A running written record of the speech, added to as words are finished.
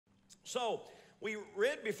So we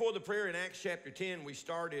read before the prayer in Acts chapter 10, we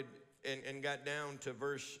started and got down to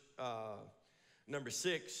verse number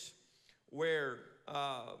 6, where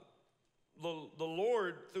the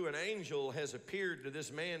Lord, through an angel, has appeared to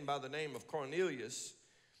this man by the name of Cornelius.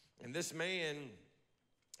 And this man,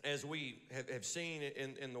 as we have seen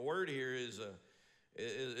in the word here,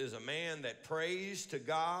 is a man that prays to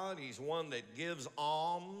God. He's one that gives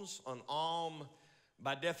alms. An alm,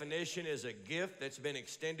 by definition, is a gift that's been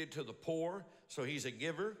extended to the poor. So he's a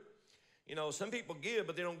giver. You know, some people give,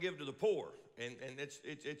 but they don't give to the poor. And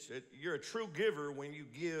you're a true giver when you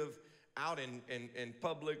give out in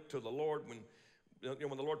public to the Lord, when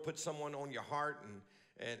the Lord puts someone on your heart,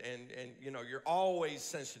 and you know, you're always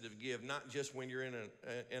sensitive to give, not just when you're in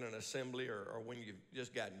an assembly or when you've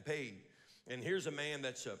just gotten paid. And here's a man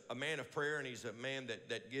that's a man of prayer, and he's a man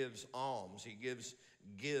that gives alms. He gives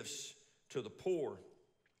gifts to the poor.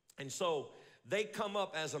 And so they come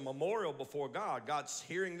up as a memorial before God. God's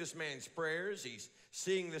hearing this man's prayers. He's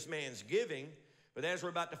seeing this man's giving. But as we're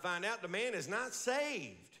about to find out, the man is not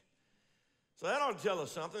saved. So that ought to tell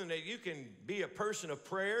us something, that you can be a person of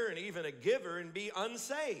prayer and even a giver and be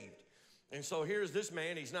unsaved. And so here's this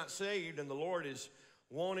man. He's not saved, and the Lord is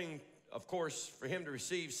wanting, of course, for him to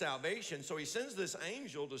receive salvation. So he sends this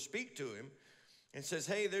angel to speak to him and says,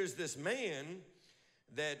 hey, there's this man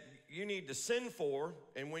that you need to send for,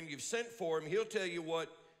 and when you've sent for him, he'll tell you what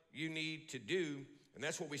you need to do. And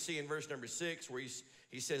that's what we see in verse number 6, where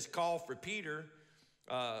he says, call for Peter.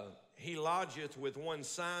 He lodgeth with one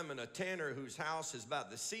Simon, a tanner, whose house is by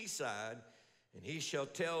the seaside, and he shall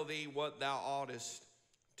tell thee what thou oughtest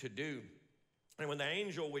to do. And when the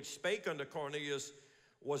angel which spake unto Cornelius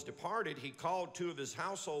was departed, he called 2 of his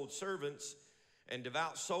household servants and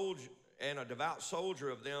a devout soldier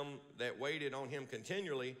of them that waited on him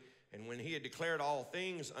continually. And when he had declared all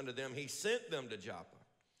things unto them, he sent them to Joppa.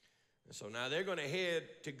 And so now they're going to head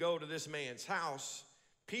to go to this man's house,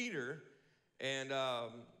 Peter, and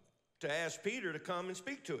to ask Peter to come and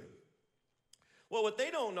speak to him. Well, what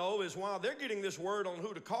they don't know is while they're getting this word on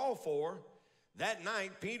who to call for, that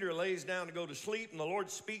night Peter lays down to go to sleep, and the Lord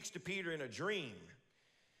speaks to Peter in a dream.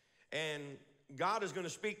 And God is going to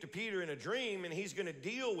speak to Peter in a dream, and he's going to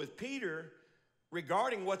deal with Peter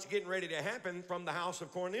regarding what's getting ready to happen from the house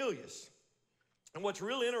of Cornelius. And what's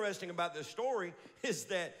really interesting about this story is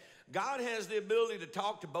that God has the ability to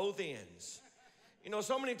talk to both ends. You know,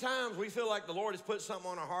 so many times we feel like the Lord has put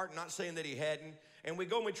something on our heart, not saying that he hadn't, and we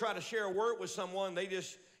go and we try to share a word with someone, they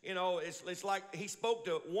just, you know, it's like he spoke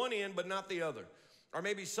to one end but not the other. Or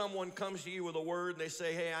maybe someone comes to you with a word, and they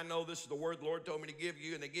say, hey, I know this is the word the Lord told me to give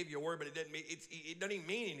you, and they give you a word, but it doesn't even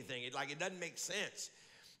mean anything. It doesn't make sense.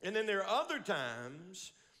 And then there are other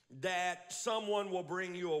times that someone will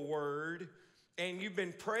bring you a word, and you've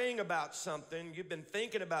been praying about something, you've been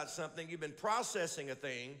thinking about something, you've been processing a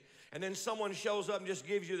thing, and then someone shows up and just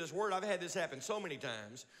gives you this word. I've had this happen so many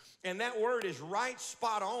times. And that word is right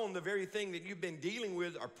spot on the very thing that you've been dealing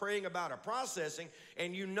with or praying about or processing,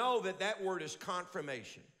 and you know that that word is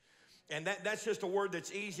confirmation. And that's just a word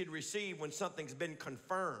that's easy to receive when something's been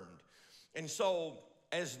confirmed. And so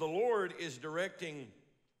as the Lord is directing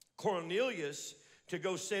Cornelius to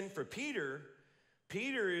go send for Peter,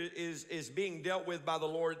 Peter is being dealt with by the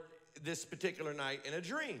Lord this particular night in a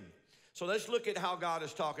dream. So let's look at how God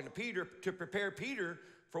is talking to Peter to prepare Peter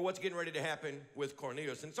for what's getting ready to happen with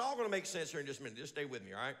Cornelius. And it's all going to make sense here in just a minute. Just stay with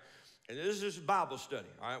me, all right? And this is Bible study,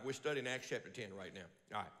 all right? We're studying Acts chapter 10 right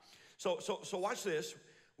now, all right? So watch this.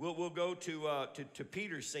 We'll go to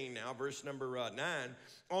Peter's scene now, verse number 9.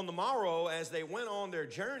 On the morrow, as they went on their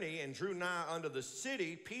journey and drew nigh unto the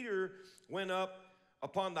city, Peter went up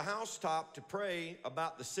upon the housetop to pray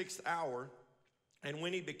about the 6th hour. And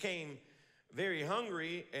when he became very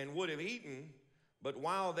hungry and would have eaten, but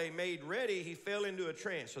while they made ready, he fell into a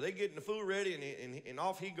trance. So they getting the food ready, and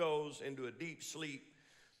off he goes into a deep sleep,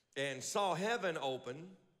 and saw heaven open,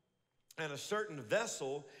 and a certain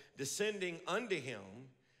vessel descending unto him,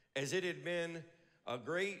 as it had been a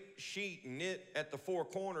great sheet knit at the 4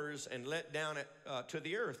 corners and let down to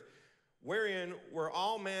the earth, wherein were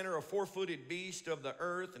all manner of 4-footed beasts of the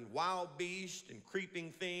earth, and wild beasts, and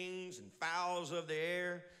creeping things, and fowls of the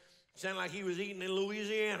air. Sounded like he was eating in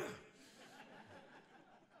Louisiana.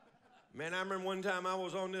 Man, I remember one time I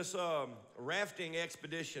was on this rafting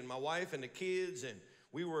expedition, my wife and the kids, and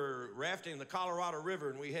we were rafting the Colorado River,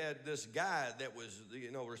 and we had this guide that was,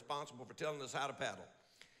 responsible for telling us how to paddle.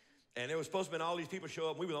 And it was supposed to be all these people show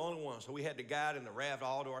up, and we were the only ones, so we had the guide and the raft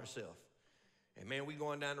all to ourselves. And man, we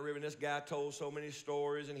going down the river, and this guy told so many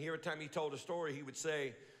stories, and every time he told a story, he would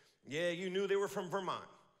say, yeah, you knew they were from Vermont.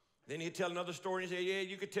 Then he'd tell another story and he'd say, yeah,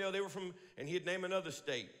 you could tell they were from, and he'd name another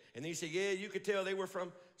state. And then he'd say, yeah, you could tell they were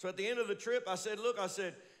from. So at the end of the trip, I said, look, I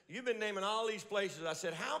said, you've been naming all these places. I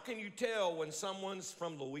said, how can you tell when someone's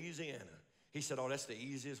from Louisiana? He said, oh, that's the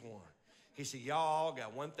easiest one. He said, y'all all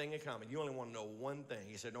got one thing in common. You only want to know one thing.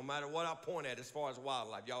 He said, no matter what I point at as far as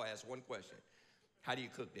wildlife, y'all ask one question. How do you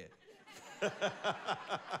cook that?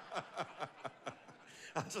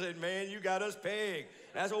 I said, man, you got us pegged.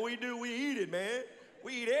 That's what we do. We eat it, man.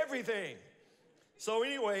 We eat everything. So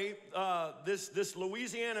anyway, this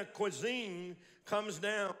Louisiana cuisine comes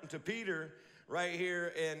down to Peter right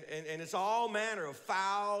here, and it's all manner of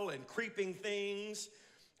foul and creeping things.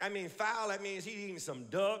 I mean, foul, that means he's eating some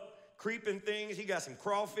duck, creeping things. He got some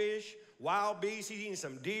crawfish, wild beasts. He's eating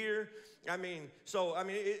some deer. I mean, it's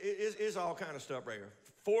all kind of stuff right here.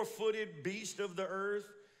 Four-footed beast of the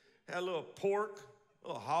earth. Had a little pork, a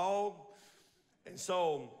little hog. And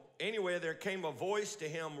so anyway, there came a voice to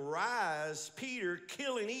him, rise, Peter,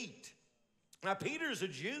 kill and eat. Now, Peter's a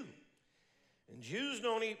Jew, and Jews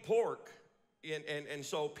don't eat pork. And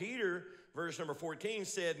so Peter, verse number 14,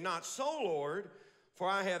 said, not so, Lord, for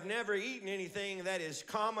I have never eaten anything that is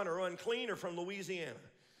common or unclean or from Louisiana.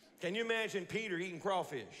 Can you imagine Peter eating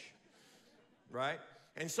crawfish? Right?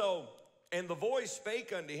 And the voice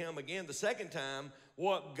spake unto him again the second time,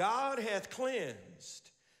 what God hath cleansed,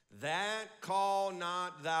 that call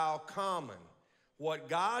not thou common. What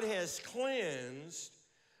God has cleansed,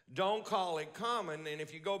 don't call it common. And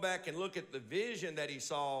if you go back and look at the vision that he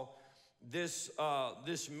saw, this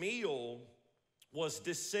meal was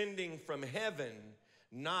descending from heaven,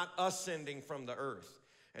 not ascending from the earth.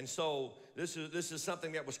 And so this is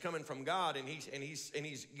something that was coming from God, and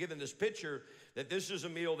he's given this picture that this is a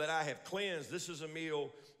meal that I have cleansed. This is a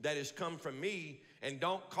meal that has come from me, and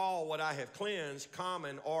don't call what I have cleansed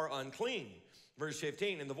common or unclean. Verse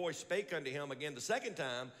 15, and the voice spake unto him again the second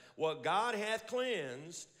time, what God hath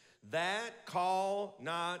cleansed, that call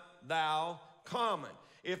not thou common.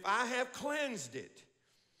 If I have cleansed it,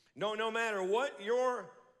 no matter what your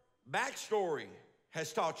backstory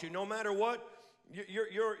has taught you, no matter what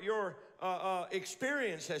your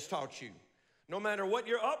experience has taught you, no matter what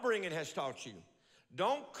your upbringing has taught you,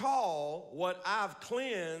 don't call what I've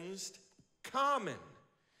cleansed common.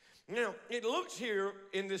 Now, it looks here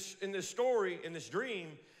in this story, in this dream,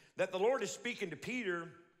 that the Lord is speaking to Peter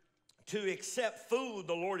to accept food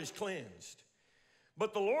the Lord has cleansed.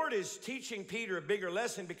 But the Lord is teaching Peter a bigger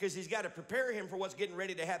lesson because he's got to prepare him for what's getting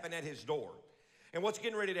ready to happen at his door. And what's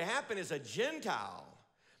getting ready to happen is a Gentile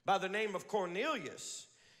by the name of Cornelius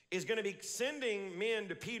is going to be sending men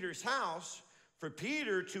to Peter's house for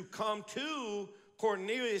Peter to come to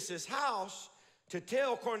Cornelius's house to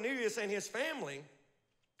tell Cornelius and his family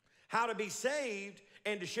how to be saved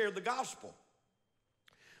and to share the gospel.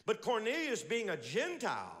 But Cornelius, being a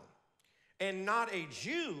Gentile and not a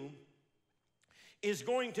Jew, is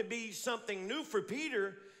going to be something new for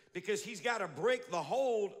Peter because he's got to break the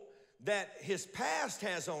hold that his past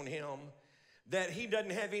has on him, that he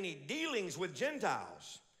doesn't have any dealings with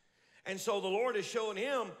Gentiles. And so the Lord is showing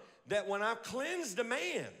him that when I've cleansed a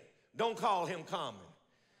man, don't call him common.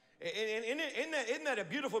 And isn't that a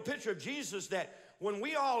beautiful picture of Jesus, that when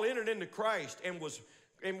we all entered into Christ and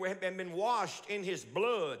have been washed in his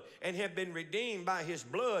blood and have been redeemed by his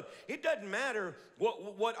blood, it doesn't matter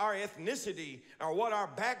what our ethnicity or what our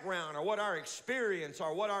background or what our experience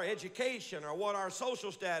or what our education or what our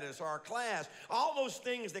social status or our class, all those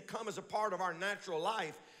things that come as a part of our natural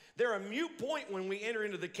life, they're a mute point when we enter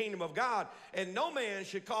into the kingdom of God, and no man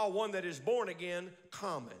should call one that is born again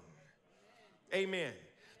common. Amen.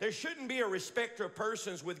 There shouldn't be a respecter of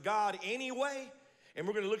persons with God anyway. And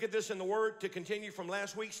we're going to look at this in the Word to continue from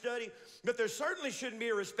last week's study. But there certainly shouldn't be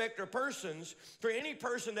a respecter of persons for any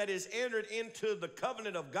person that is entered into the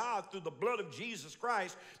covenant of God through the blood of Jesus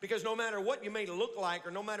Christ. Because no matter what you may look like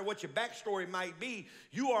or no matter what your backstory might be,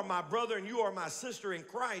 you are my brother and you are my sister in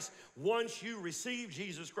Christ. Once you receive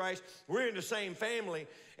Jesus Christ, we're in the same family.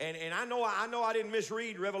 And I know I didn't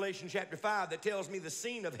misread Revelation chapter 5 that tells me the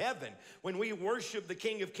scene of heaven when we worship the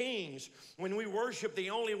King of Kings, when we worship the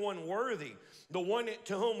only one worthy, the one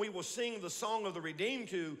to whom we will sing the song of the redeemed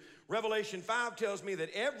to. Revelation 5 tells me that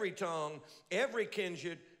every tongue, every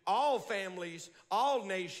kindred, all families, all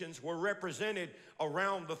nations were represented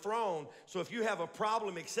around the throne. So if you have a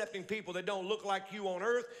problem accepting people that don't look like you on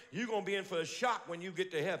earth, you're going to be in for a shock when you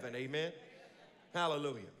get to heaven. Amen?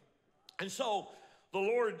 Hallelujah. And so the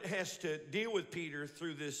Lord has to deal with Peter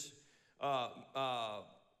through this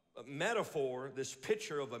metaphor, this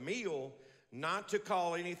picture of a meal, not to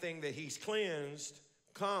call anything that he's cleansed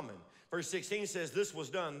common. Verse 16 says, this was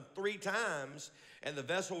done 3 times, and the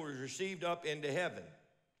vessel was received up into heaven.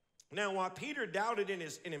 Now, while Peter doubted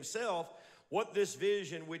in himself what this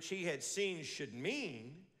vision which he had seen should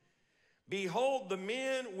mean, behold, the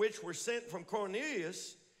men which were sent from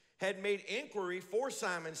Cornelius had made inquiry for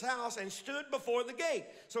Simon's house and stood before the gate.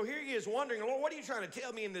 So here he is wondering, Lord, what are you trying to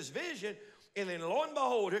tell me in this vision? And then lo and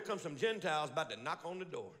behold, here comes some Gentiles about to knock on the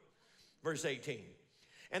door. Verse 18.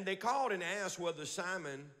 And they called and asked whether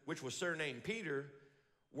Simon, which was surnamed Peter,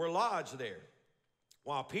 were lodged there.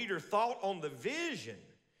 While Peter thought on the vision,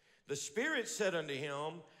 the Spirit said unto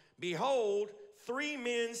him, behold, 3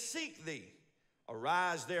 men seek thee.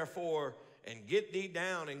 Arise therefore and get thee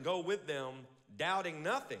down and go with them, doubting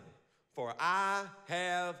nothing, for I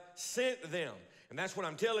have sent them. And that's what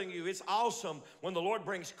I'm telling you. It's awesome when the Lord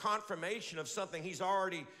brings confirmation of something he's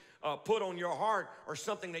already put on your heart, or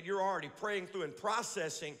something that you're already praying through and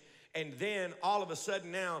processing. And then all of a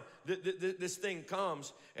sudden now this thing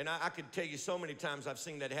comes. And I could tell you so many times I've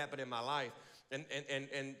seen that happen in my life. And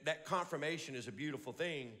that confirmation is a beautiful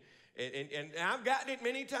thing. And I've gotten it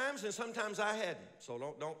many times, and sometimes I hadn't. So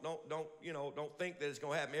don't think that it's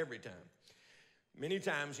going to happen every time. Many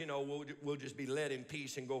times, we'll just be led in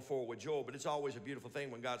peace and go forward with joy. But it's always a beautiful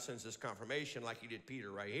thing when God sends this confirmation like he did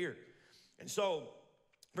Peter right here. And so,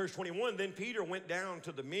 verse 21, then Peter went down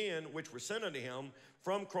to the men which were sent unto him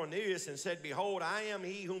from Cornelius and said, behold, I am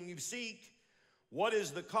he whom you seek. What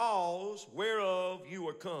is the cause whereof you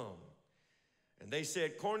are come? And they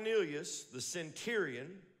said, Cornelius, the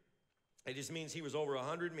centurion, it just means he was over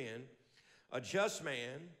 100 men, a just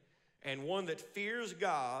man, and one that fears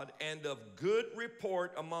God, and of good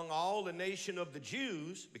report among all the nation of the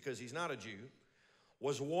Jews, because he's not a Jew,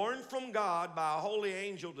 was warned from God by a holy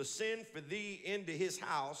angel to send for thee into his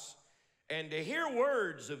house and to hear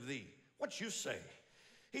words of thee. What you say?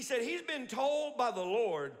 He said he's been told by the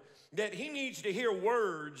Lord that he needs to hear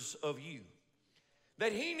words of you.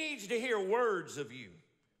 That he needs to hear words of you.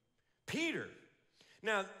 Peter.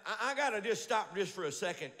 Now, I got to just stop just for a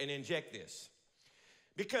second and inject this.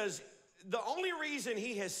 Because the only reason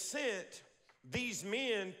he has sent these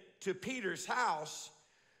men to Peter's house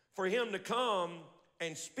for him to come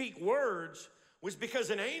and speak words was because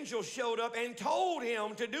an angel showed up and told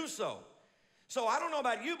him to do so. So I don't know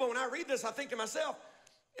about you, but when I read this, I think to myself,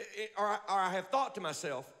 or I have thought to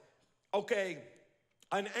myself, okay,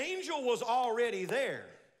 an angel was already there.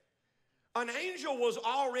 An angel was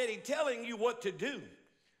already telling you what to do.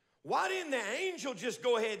 Why didn't the angel just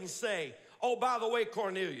go ahead and say, oh, by the way,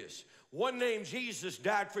 Cornelius, one named Jesus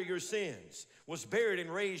died for your sins, was buried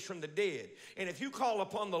and raised from the dead. And if you call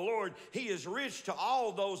upon the Lord, he is rich to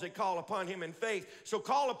all those that call upon him in faith. So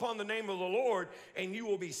call upon the name of the Lord and you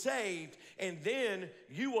will be saved. And then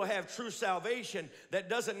you will have true salvation that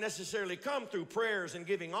doesn't necessarily come through prayers and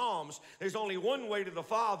giving alms. There's only one way to the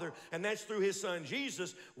Father, and that's through his son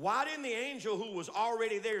Jesus. Why didn't the angel who was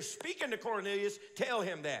already there speaking to Cornelius tell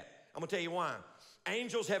him that? I'm going to tell you why.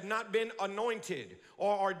 Angels have not been anointed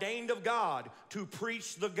or ordained of God to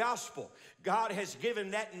preach the gospel. God has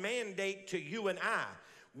given that mandate to you and I.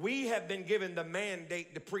 We have been given the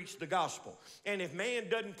mandate to preach the gospel. And if man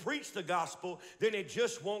doesn't preach the gospel, then it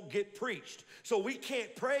just won't get preached. So we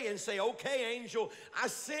can't pray and say, okay, angel, I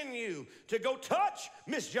send you to go touch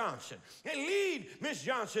Miss Johnson and lead Miss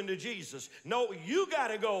Johnson to Jesus. No, you got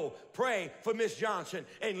to go pray for Miss Johnson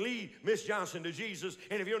and lead Miss Johnson to Jesus.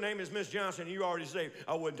 And if your name is Miss Johnson and you already saved,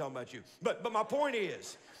 I wasn't talking about you. But my point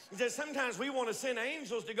is that sometimes we want to send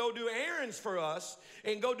angels to go do errands for us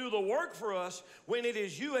and go do the work for us when it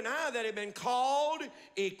is you and I that have been called,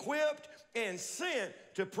 equipped, and sent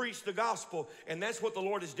to preach the gospel. And that's what the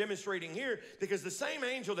Lord is demonstrating here, because the same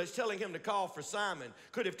angel that's telling him to call for Simon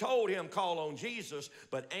could have told him call on Jesus,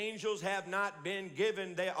 but angels have not been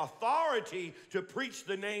given the authority to preach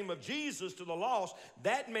the name of Jesus to the lost.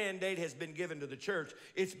 That mandate has been given to the church.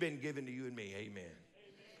 It's been given to you and me. Amen.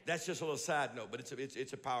 That's just a little side note, but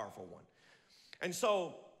it's a powerful one. And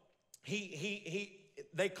so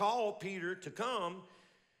they called Peter to come,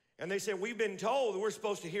 and they said, we've been told that we're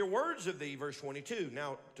supposed to hear words of thee, verse 22.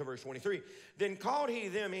 Now to verse 23. Then called he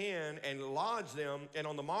them in and lodged them, and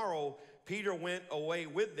on the morrow Peter went away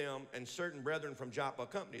with them, and certain brethren from Joppa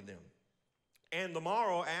accompanied them. And the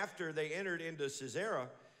morrow after they entered into Caesarea,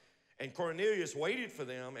 and Cornelius waited for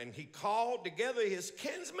them, and he called together his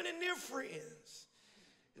kinsmen and near friends.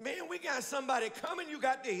 Man, we got somebody coming you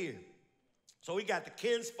got to hear. So we got the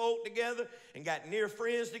kinsfolk together and got near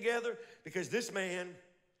friends together, because this man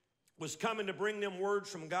was coming to bring them words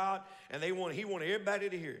from God, and he wanted everybody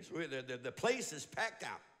to hear. So the place is packed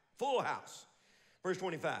out, full house. Verse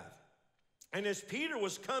 25. And as Peter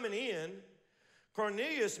was coming in,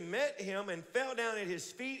 Cornelius met him and fell down at his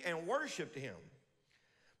feet and worshiped him.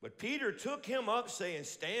 But Peter took him up, saying,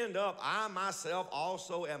 stand up, I myself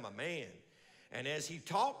also am a man. And as he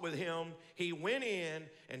talked with him, he went in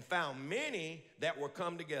and found many that were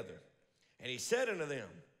come together. And he said unto them,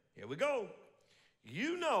 here we go,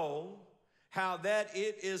 you know how that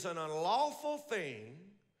it is an unlawful thing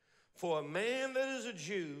for a man that is a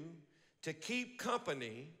Jew to keep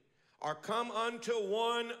company or come unto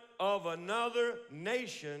one of another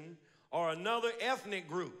nation or another ethnic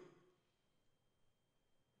group.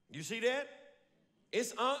 You see that?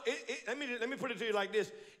 Let me put it to you like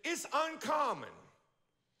this. It's uncommon.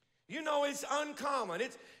 You know, it's uncommon.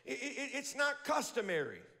 It's not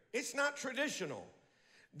customary. It's not traditional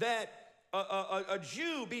that a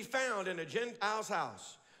Jew be found in a Gentile's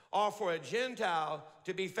house or for a Gentile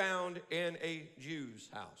to be found in a Jew's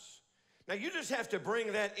house. Now, you just have to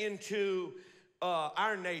bring that into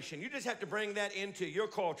our nation. You just have to bring that into your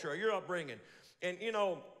culture or your upbringing. And, you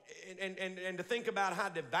know, and to think about how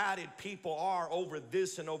divided people are over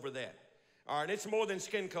this and over that. All right, it's more than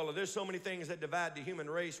skin color. There's so many things that divide the human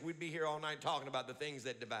race. We'd be here all night talking about the things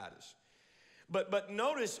that divide us. But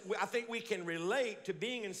notice, I think we can relate to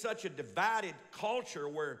being in such a divided culture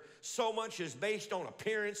where so much is based on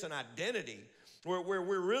appearance and identity, where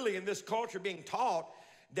we're really in this culture being taught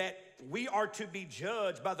that we are to be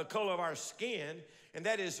judged by the color of our skin, and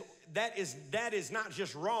that is not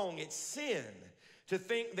just wrong, it's sin to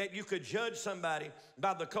think that you could judge somebody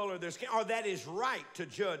by the color of their skin, or that is right to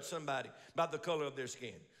judge somebody by the color of their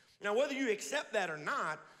skin. Now, whether you accept that or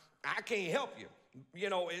not, I can't help you. You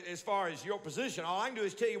know, as far as your position, all I can do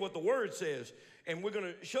is tell you what the Word says. And we're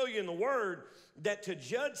going to show you in the Word that to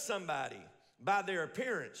judge somebody by their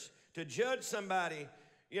appearance, to judge somebody,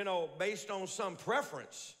 you know, based on some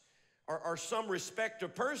preference or some respect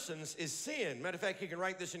of persons is sin. Matter of fact, you can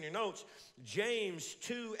write this in your notes. James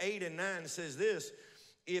 2:8-9 says this,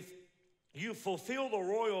 if you fulfill the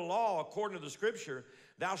royal law according to the Scripture,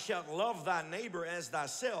 thou shalt love thy neighbor as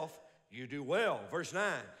thyself, you do well. Verse 9.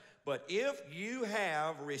 But if you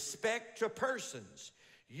have respect to persons,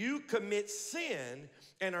 you commit sin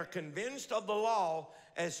and are convinced of the law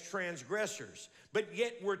as transgressors. But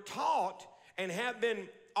yet we're taught and have been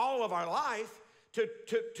all of our life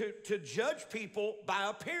to judge people by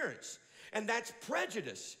appearance. And that's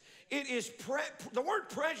prejudice. It is the word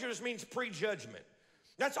prejudice means prejudgment.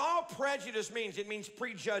 That's all prejudice means. It means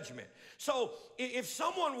prejudgment. So if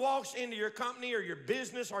someone walks into your company or your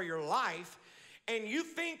business or your life and you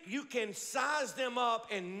think you can size them up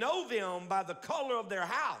and know them by the color of their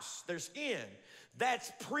house, their skin,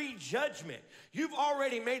 that's prejudgment. You've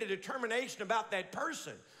already made a determination about that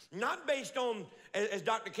person, not based on, as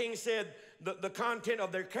Dr. King said, the content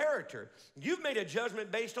of their character. You've made a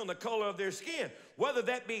judgment based on the color of their skin, whether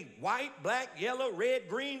that be white, black, yellow, red,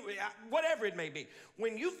 green, whatever it may be.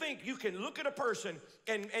 When you think you can look at a person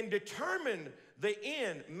and determine the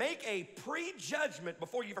end, make a prejudgment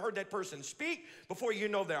before you've heard that person speak, before you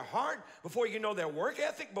know their heart, before you know their work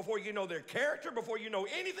ethic, before you know their character, before you know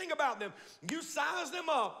anything about them, you size them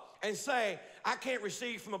up and say, I can't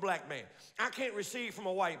receive from a black man. I can't receive from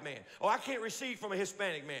a white man. Oh, I can't receive from a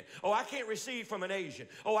Hispanic man. Oh, I can't receive from an Asian.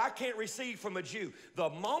 Oh, I can't receive from a Jew.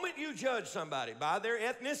 The moment you judge somebody by their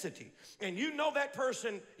ethnicity and you know that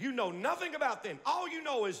person, you know nothing about them. All you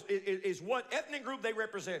know is what ethnic group they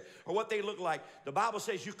represent or what they look like. The Bible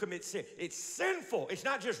says you commit sin. It's sinful. It's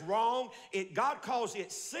not just wrong. God calls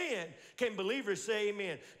it sin. Can believers say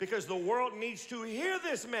amen? Because the world needs to hear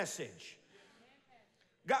this message.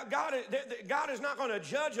 God is not going to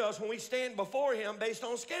judge us when we stand before him based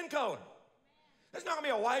on skin color. There's not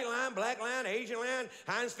going to be a white line, black line, Asian line,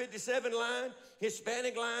 Heinz 57 line,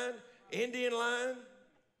 Hispanic line, Indian line.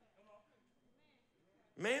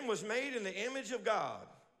 Man was made in the image of God.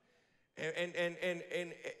 And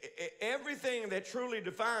everything that truly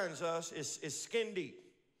defines us is skin deep.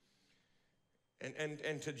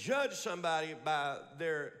 And to judge somebody by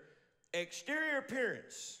their exterior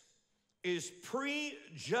appearance is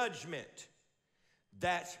prejudgment.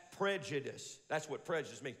 That's prejudice. That's what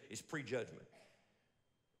prejudice means. It's prejudgment.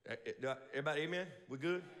 Everybody, amen? We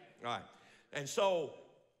good? All right. And so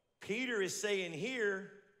Peter is saying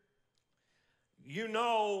here, you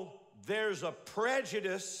know, there's a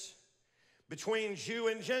prejudice between Jew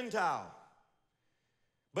and Gentile.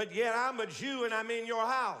 But yet I'm a Jew and I'm in your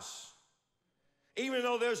house. Even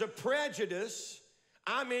though there's a prejudice,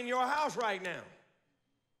 I'm in your house right now.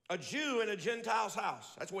 A Jew in a Gentile's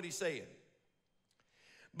house. That's what he's saying.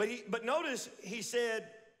 But notice he said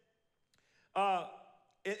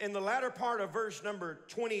in the latter part of verse number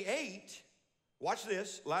 28, watch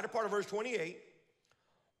this, latter part of verse 28,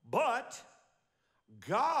 but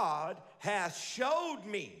God hath showed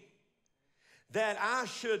me that I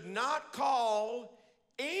should not call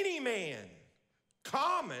any man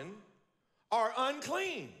common or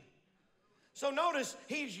unclean. So notice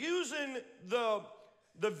he's using the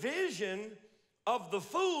vision of the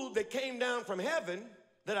food that came down from heaven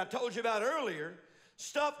that I told you about earlier,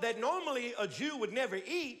 stuff that normally a Jew would never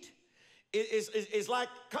eat, is like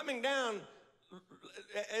coming down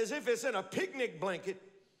as if it's in a picnic blanket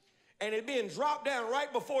and it being dropped down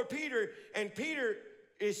right before Peter, and Peter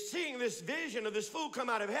is seeing this vision of this food come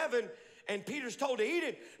out of heaven, and Peter's told to eat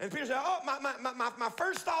it, and Peter said, oh, my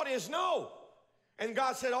first thought is no. And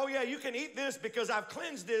God said, oh yeah, you can eat this because I've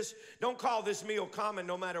cleansed this. Don't call this meal common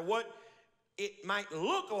no matter what it might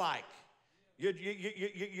look like. You're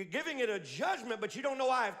giving it a judgment, but you don't know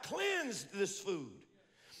I've cleansed this food.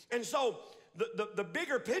 And so the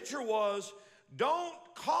bigger picture was, don't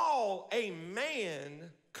call a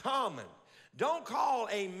man common. Don't call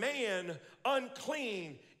a man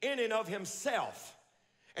unclean in and of himself.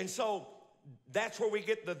 And so that's where we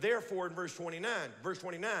get the therefore in verse 29. Verse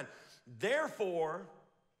 29, therefore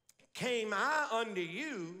came I unto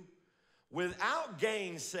you without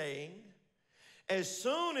gainsaying. As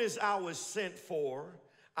soon as I was sent for,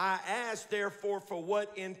 I asked therefore for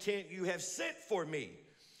what intent you have sent for me.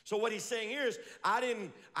 So what he's saying here is, I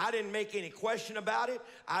didn't make any question about it.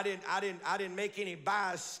 I didn't make any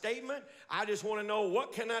biased statement. I just want to know,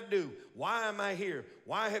 what can I do? Why am I here?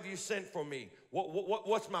 Why have you sent for me?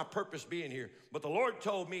 What's my purpose being here? But the Lord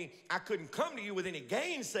told me I couldn't come to you with any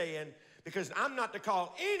gainsaying, because I'm not to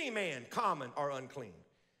call any man common or unclean.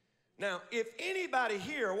 Now, if anybody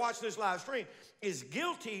here watching this live stream is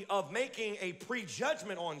guilty of making a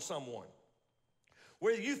prejudgment on someone,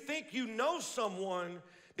 where you think you know someone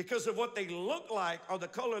because of what they look like or the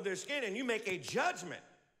color of their skin, and you make a judgment,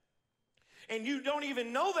 and you don't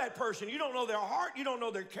even know that person, you don't know their heart, you don't know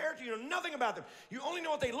their character, you know nothing about them, you only know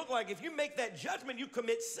what they look like. If you make that judgment, you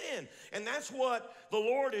commit sin. And that's what the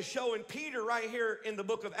Lord is showing Peter right here in the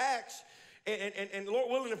book of Acts. And Lord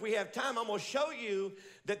willing, if we have time, I'm going to show you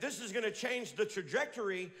that this is going to change the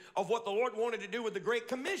trajectory of what the Lord wanted to do with the Great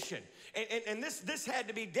Commission. And this had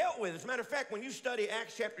to be dealt with. As a matter of fact, when you study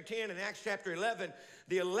Acts chapter 10 and Acts chapter 11,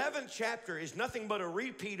 the 11th chapter is nothing but a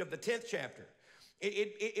repeat of the 10th chapter.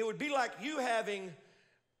 It would be like you having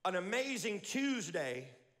an amazing Tuesday,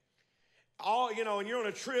 and you're on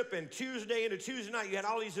a trip, and Tuesday into Tuesday night, you had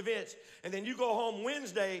all these events, and then you go home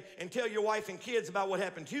Wednesday and tell your wife and kids about what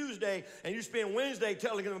happened Tuesday, and you spend Wednesday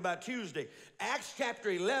telling them about Tuesday. Acts chapter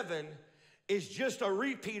 11 is just a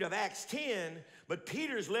repeat of Acts 10, but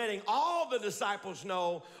Peter's letting all the disciples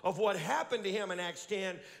know of what happened to him in Acts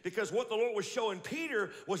 10, because what the Lord was showing Peter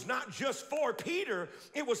was not just for Peter,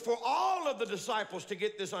 it was for all of the disciples to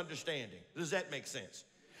get this understanding. Does that make sense?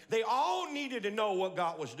 They all needed to know what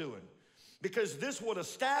God was doing, because this would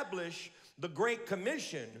establish the Great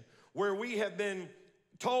Commission, where we have been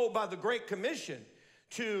told by the Great Commission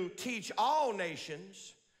to teach all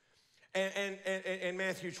nations, and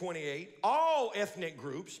Matthew 28, all ethnic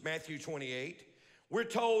groups, Matthew 28. We're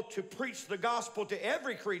told to preach the gospel to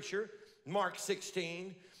every creature, Mark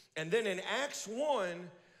 16. And then in Acts 1,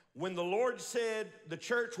 when the Lord said the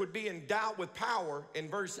church would be endowed with power, in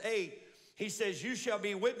verse 8, he says, you shall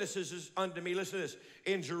be witnesses unto me, listen to this,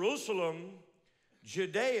 in Jerusalem,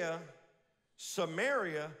 Judea,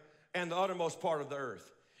 Samaria, and the uttermost part of the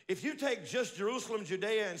earth. If you take just Jerusalem,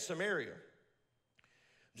 Judea, and Samaria,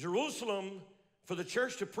 Jerusalem, for the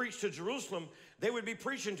church to preach to Jerusalem, they would be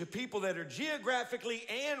preaching to people that are geographically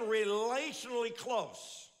and relationally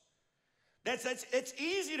close. It's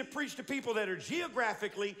easy to preach to people that are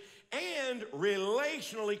geographically and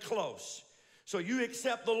relationally close. So you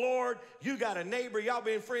accept the Lord, you got a neighbor, y'all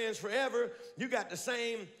been friends forever, you got the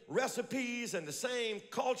same recipes and the same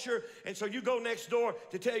culture, and so you go next door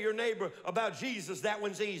to tell your neighbor about Jesus. That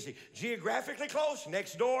one's easy. Geographically close,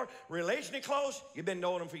 next door, relationally close, you've been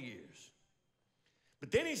knowing them for years.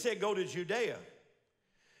 But then he said go to Judea.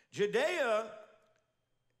 Judea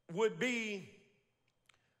would be,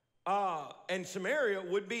 and Samaria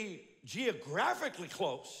would be geographically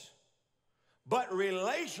close, but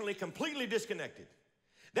relationally completely disconnected.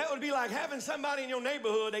 That would be like having somebody in your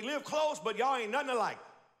neighborhood, they live close, but y'all ain't nothing alike.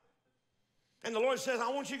 And the Lord says, I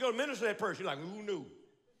want you to go minister to that person. You're like, who knew?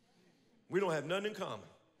 We don't have nothing in common.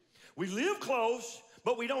 We live close,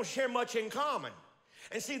 but we don't share much in common.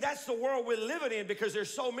 And see, that's the world we're living in, because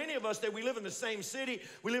there's so many of us that we live in the same city,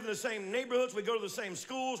 we live in the same neighborhoods, we go to the same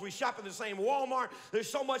schools, we shop at the same Walmart. There's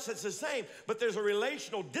so much that's the same, but there's a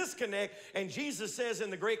relational disconnect. And Jesus says in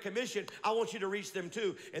the Great Commission, I want you to reach them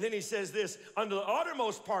too. And then he says this, under the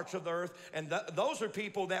uttermost parts of the earth, and those are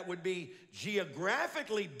people that would be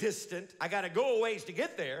geographically distant. I got to go a ways to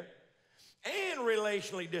get there. and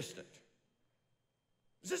relationally distant.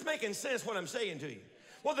 Is this making sense what I'm saying to you?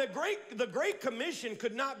 Well, the Great Commission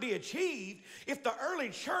could not be achieved if the early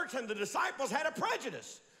church and the disciples had a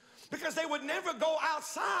prejudice, because they would never go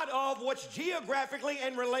outside of what's geographically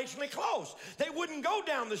and relationally close. They wouldn't go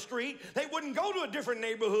down the street. They wouldn't go to a different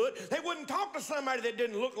neighborhood. They wouldn't talk to somebody that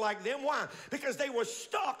didn't look like them. Why? Because they were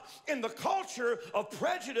stuck in the culture of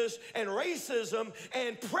prejudice and racism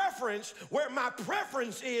and preference, where my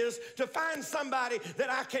preference is to find somebody that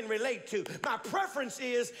I can relate to. My preference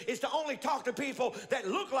is to only talk to people that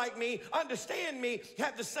look like me, understand me,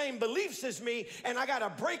 have the same beliefs as me, and I got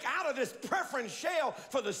to break out of this preference shell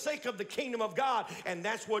for the sake of the kingdom of God. And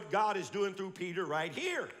that's what God is doing through Peter right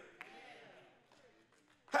here.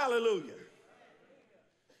 Hallelujah.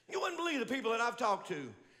 You wouldn't believe the people that I've talked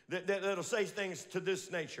to that'll say things to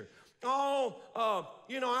this nature. Oh,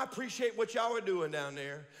 I appreciate what y'all are doing down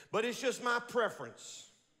there, but it's just my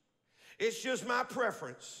preference. It's just my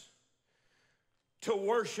preference to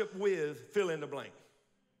worship with fill in the blank.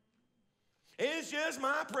 It's just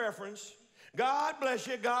my preference. God bless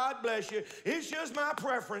you, God bless you. It's just my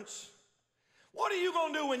preference. What are you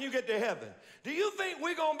going to do when you get to heaven? Do you think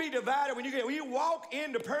we're going to be divided when you walk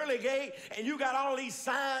into pearly gate and you got all these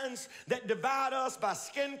signs that divide us by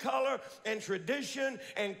skin color and tradition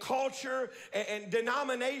and culture and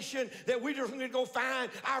denomination, that we just need to go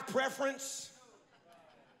find our preference?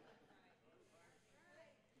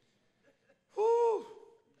 Whew.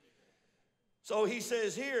 So he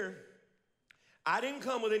says here, I didn't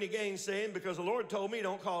come with any gainsaying, because the Lord told me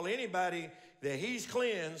don't call anybody that he's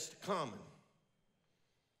cleansed common.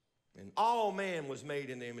 And all man was made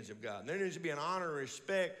in the image of God. And there needs to be an honor and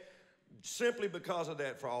respect simply because of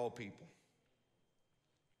that for all people.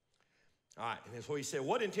 All right, and that's what he said.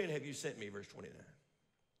 What intent have you sent me? Verse 29.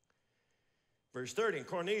 Verse 30, and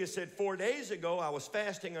Cornelius said, 4 days ago I was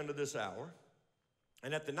fasting unto this hour,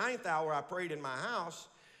 and at the 9th hour I prayed in my house,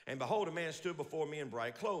 and behold, a man stood before me in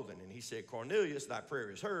bright clothing. And he said, Cornelius, thy prayer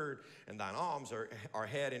is heard, and thine alms are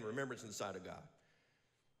had in remembrance in the sight of God.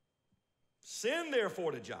 Send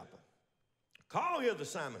therefore to Joppa. Call hither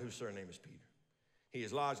Simon, whose surname is Peter. He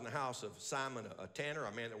is lodged in the house of Simon, a tanner,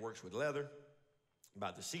 a man that works with leather, by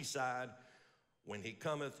the seaside. When he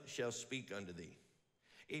cometh, shall speak unto thee.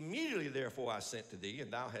 Immediately, therefore, I sent to thee, and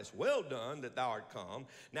thou hast well done that thou art come.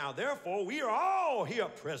 Now, therefore, we are all here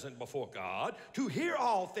present before God to hear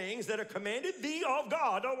all things that are commanded thee of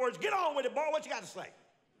God. In other words, get on with it, boy. What you got to say?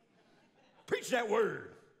 Preach that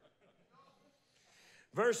word.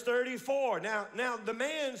 Verse 34. Now, the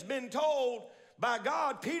man's been told by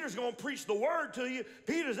God, Peter's going to preach the word to you.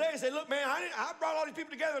 Peter's there and said, look, man, I brought all these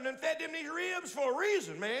people together and then fed them these ribs for a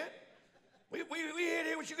reason, man. We here to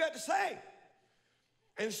hear what you got to say.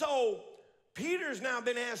 And so Peter's now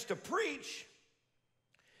been asked to preach.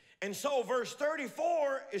 And so verse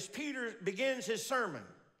 34 is Peter begins his sermon.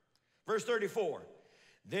 Verse 34.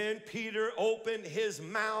 Then Peter opened his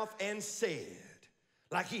mouth and said,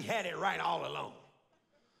 like he had it right all along,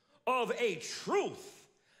 of a truth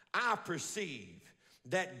I perceive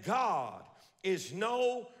that God is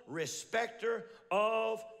no respecter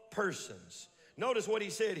of persons. Notice what he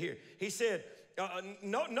said here. He said,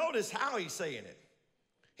 notice how he's saying it.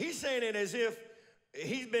 He's saying it as if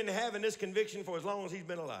he's been having this conviction for as long as he's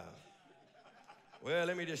been alive. Well,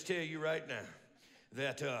 let me just tell you right now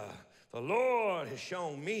that the Lord has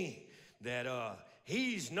shown me that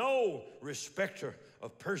he's no respecter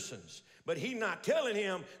of persons. But he's not telling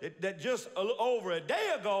him that just over a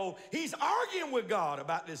day ago, he's arguing with God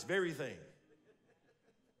about this very thing.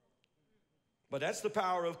 But that's the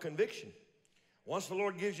power of conviction. Once the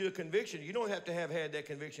Lord gives you a conviction, you don't have to have had that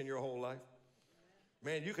conviction your whole life.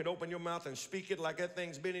 Man, you can open your mouth and speak it like that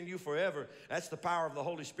thing's been in you forever. That's the power of the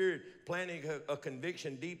Holy Spirit planting a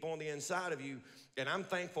conviction deep on the inside of you. And I'm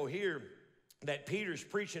thankful here that Peter's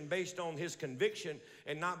preaching based on his conviction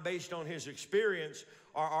and not based on his experience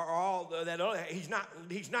or all that other. He's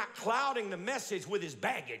not clouding the message with his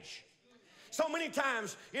baggage. So many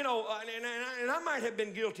times, and I might have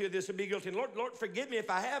been guilty of this and be guilty. And Lord, forgive me if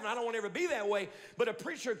I have, and I don't want to ever be that way. But a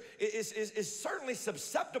preacher is certainly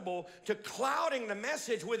susceptible to clouding the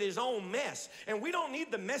message with his own mess. And we don't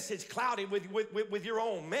need the message clouded with your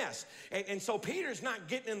own mess. And so Peter's not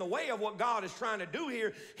getting in the way of what God is trying to do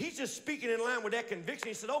here. He's just speaking in line with that conviction.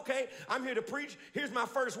 He said, okay, I'm here to preach. Here's my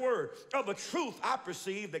first word. Of a truth I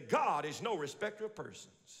perceive that God is no respecter of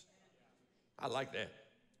persons. I like that.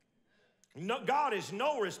 No, God is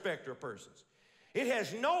no respecter of persons. It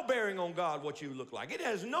has no bearing on God what you look like. It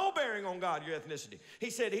has no bearing on God your ethnicity. He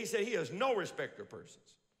said he is no respecter of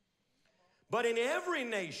persons. But in every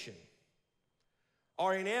nation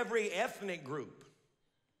or in every ethnic group,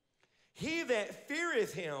 He that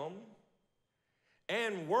feareth him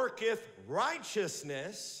and worketh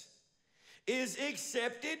righteousness is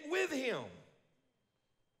accepted with him.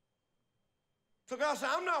 So God said,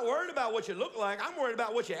 I'm not worried about what you look like. I'm worried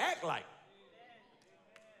about what you act like.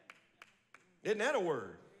 Isn't that a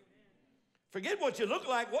word? Forget what you look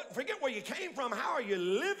like. Forget where you came from. How are you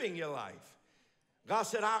living your life? God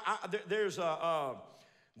said, there's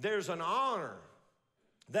an honor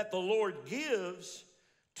that the Lord gives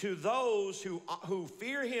to those who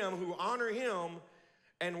fear him, who honor him,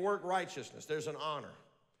 and work righteousness. There's an honor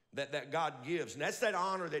that God gives. And that's that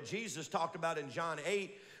honor that Jesus talked about in John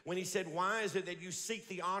 8 when he said, why is it that you seek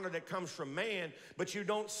the honor that comes from man, but you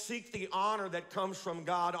don't seek the honor that comes from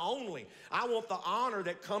God only? I want the honor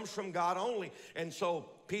that comes from God only. And so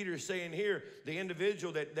Peter's saying here, the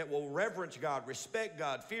individual that will reverence God, respect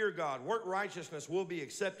God, fear God, work righteousness will be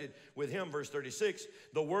accepted with him. Verse 36,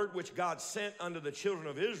 the word which God sent unto the children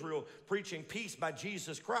of Israel, preaching peace by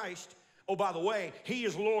Jesus Christ. Oh, by the way, he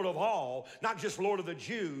is Lord of all, not just Lord of the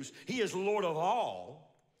Jews. He is Lord of all.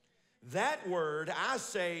 That word, I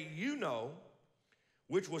say, you know,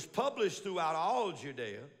 which was published throughout all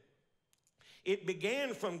Judea. It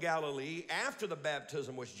began from Galilee after the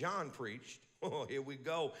baptism which John preached. Oh, here we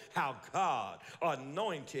go. How God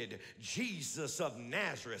anointed Jesus of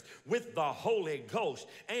Nazareth with the Holy Ghost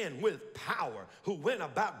and with power, who went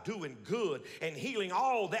about doing good and healing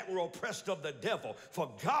all that were oppressed of the devil,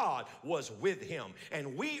 for God was with him.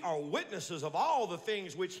 And we are witnesses of all the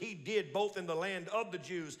things which he did both in the land of the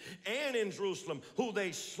Jews and in Jerusalem, who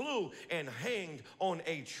they slew and hanged on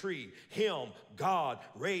a tree. Him God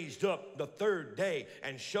raised up the third day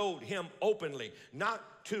and showed him openly, not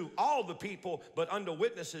to all the people, but unto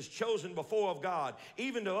witnesses chosen before of God,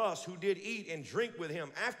 even to us who did eat and drink with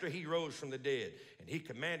him after he rose from the dead. And he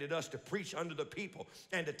commanded us to preach unto the people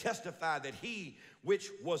and to testify that he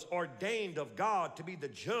which was ordained of God to be the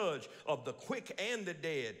judge of the quick and the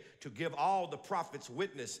dead, to give all the prophets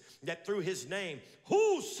witness that through his name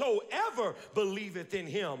whosoever believeth in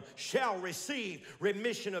him shall receive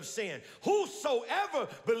remission of sin. Whosoever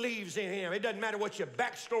believes in him. It doesn't matter what your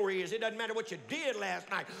backstory is. It doesn't matter what you did last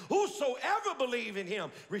night. Whosoever believes in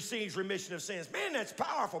him receives remission of sins. Man, that's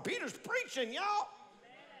powerful. Peter's preaching, y'all.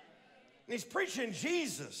 And he's preaching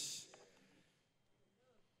Jesus.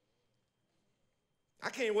 I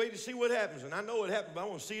can't wait to see what happens. And I know it happened, but I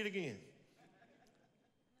want to see it again.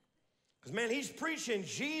 Because, man, he's preaching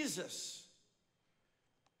Jesus.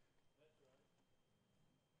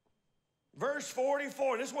 Verse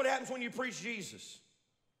 44, and this is what happens when you preach Jesus.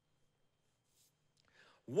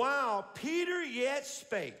 While Peter yet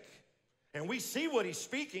spake, and we see what he's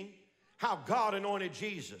speaking, how God anointed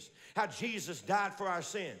Jesus, how Jesus died for our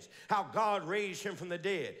sins, how God raised him from the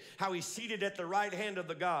dead, how he's seated at the right hand of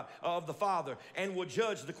the Father and will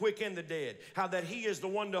judge the quick and the dead, how that he is the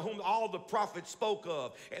one to whom all the prophets spoke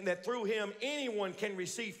of, and that through him anyone can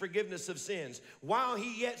receive forgiveness of sins. While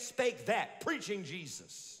he yet spake that, preaching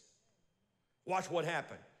Jesus, watch what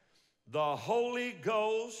happened. The Holy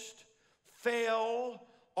Ghost fell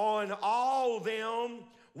on all them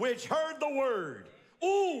which heard the word.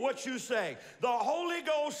 Ooh, what you say? The Holy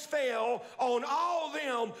Ghost fell on all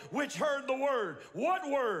them which heard the word. What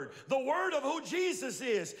word? The word of who Jesus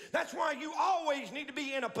is. That's why you always need to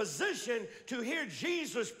be in a position to hear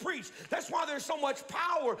Jesus preach. That's why there's so much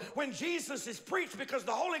power when Jesus is preached, because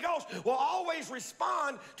the Holy Ghost will always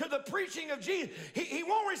respond to the preaching of Jesus. He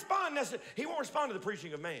won't respond necessarily. He won't respond to the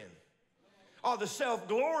preaching of man or the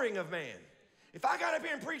self-glorying of man. If I got up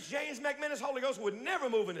here and preached James McMenis, Holy Ghost would never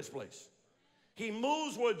move in this place. He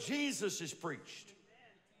moves where Jesus is preached.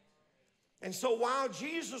 And so while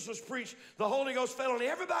Jesus was preached, the Holy Ghost fell on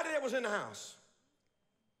everybody that was in the house.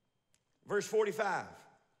 Verse 45.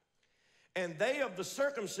 And they of the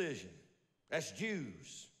circumcision, that's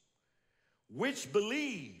Jews, which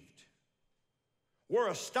believed, were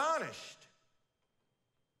astonished.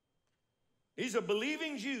 These are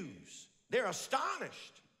believing Jews. They're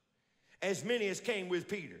astonished, as many as came with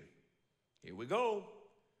Peter. Here we go.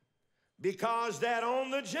 Because that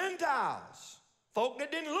on the Gentiles, folk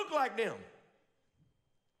that didn't look like them,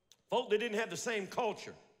 folk that didn't have the same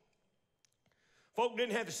culture, folk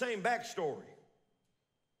didn't have the same backstory,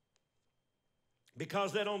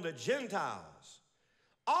 because that on the Gentiles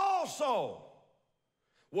also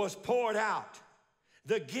was poured out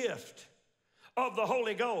the gift of the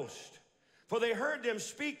Holy Ghost. For they heard them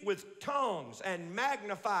speak with tongues and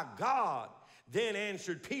magnify God. Then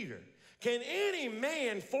answered Peter, can any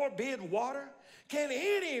man forbid water? Can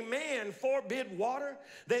any man forbid water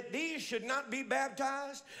that these should not be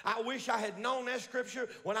baptized? I wish I had known that scripture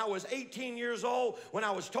when I was 18 years old, when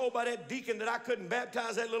I was told by that deacon that I couldn't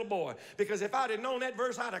baptize that little boy. Because if I'd have known that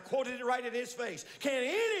verse, I'd have quoted it right in his face. Can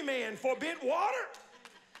any man forbid water?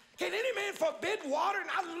 Can any man forbid water? And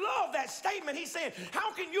I love that statement. He's saying,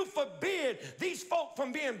 how can you forbid these folk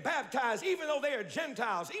from being baptized, even though they are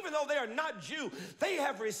Gentiles, even though they are not Jew? They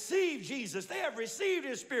have received Jesus. They have received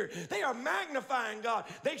his Spirit. They are magnifying God.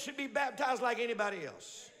 They should be baptized like anybody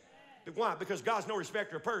else. Why? Because God's no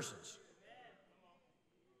respecter of persons.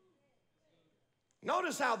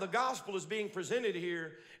 Notice how the gospel is being presented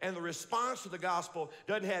here, and the response to the gospel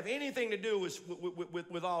doesn't have anything to do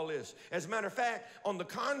with all this. As a matter of fact, on the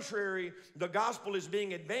contrary, the gospel is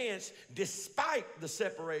being advanced despite the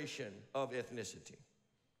separation of ethnicity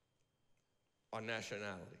or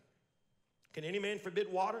nationality. Can any man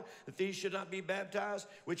forbid water that these should not be baptized,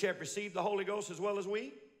 which have received the Holy Ghost as well as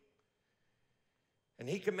we? And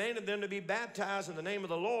he commanded them to be baptized in the name of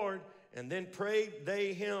the Lord, and then prayed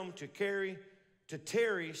they him to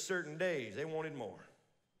tarry certain days. They wanted more.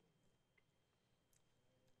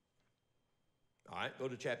 All right, go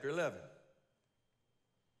to chapter 11.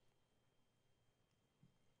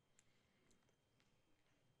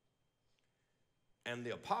 And the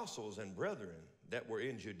apostles and brethren that were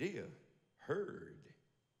in Judea heard.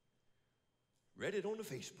 Read it on the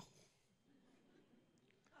Facebook.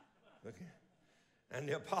 Okay. And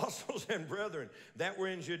the apostles and brethren that were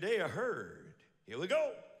in Judea heard. Here we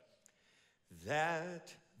go.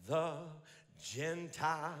 That the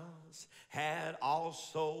Gentiles had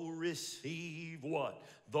also received what?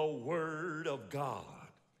 The word of God.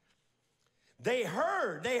 They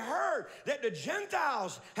heard that the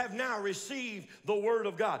Gentiles have now received the word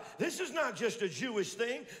of God. This is not just a Jewish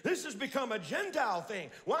thing. This has become a Gentile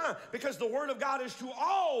thing. Why? Because the word of God is to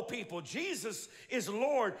all people. Jesus is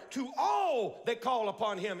Lord to all that call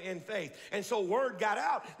upon him in faith. And so word got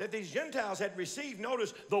out that these Gentiles had received,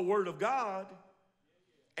 notice, the word of God.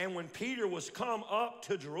 And when Peter was come up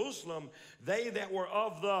to Jerusalem, they that were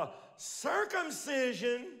of the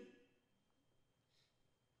circumcision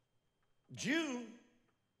Jew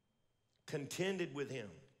contended with him.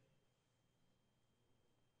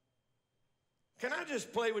 Can I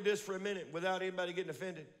just play with this for a minute without anybody getting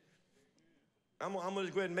offended? I'm going to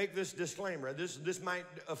just go ahead and make this disclaimer. This might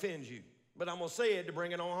offend you, but I'm going to say it to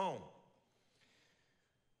bring it on home.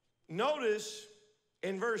 Notice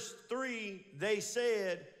in verse 3, they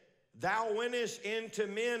said, thou wentest into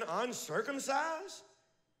men uncircumcised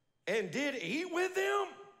and did eat with them?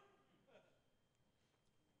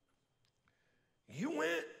 You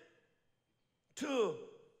went to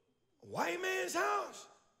a white man's house.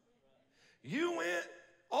 You went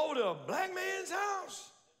over to a black man's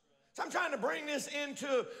house. So I'm trying to bring this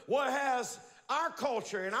into what has our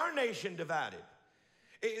culture and our nation divided.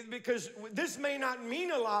 Because this may not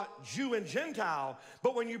mean a lot, Jew and Gentile,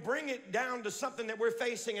 but when you bring it down to something that we're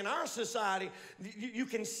facing in our society, you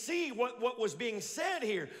can see what was being said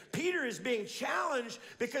here. Peter is being challenged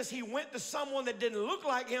because he went to someone that didn't look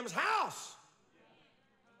like him's house.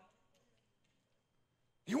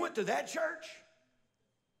 You went to that church?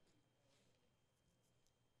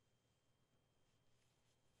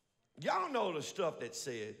 Y'all know the stuff that's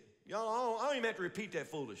said. Y'all, I don't even have to repeat that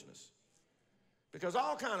foolishness. Because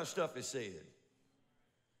all kind of stuff is said.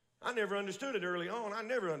 I never understood it early on. I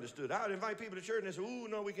never understood it. I would invite people to church and they said, ooh,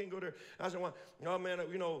 no, we can't go there. I said, well, no, man,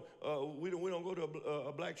 you know, we don't go to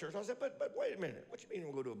a black church. I said, but wait a minute. What you mean you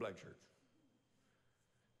don't go to a black church?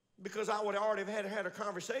 Because I would already have had a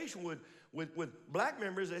conversation with black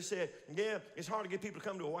members. They said, yeah, it's hard to get people to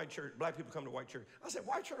come to a white church, black people come to a white church. I said,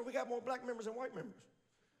 white church, we got more black members than white members.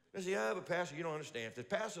 They said, yeah, but pastor, you don't understand. If the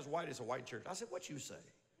pastor's white, it's a white church. I said, what you say?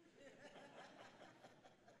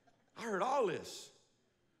 I heard all this.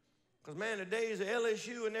 Because, man, the days of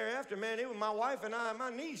LSU and thereafter, man, it was my wife and I and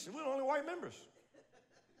my niece. We were the only white members.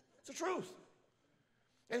 It's the truth.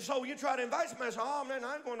 And so you try to invite somebody and say, oh, man,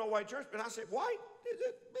 I ain't going to no white church. And I said, white?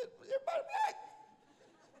 Everybody black.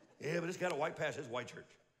 Yeah, but it's got a white pastor. It's a white church.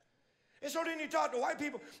 And so then you talk to white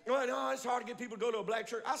people. Well, no, it's hard to get people to go to a black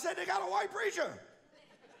church. I said, they got a white preacher.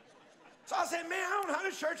 So I said, man, I don't know how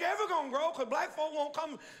this church ever going to grow because black folk won't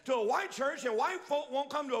come to a white church and white folk won't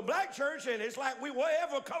come to a black church, and it's like we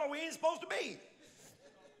whatever color we ain't supposed to be.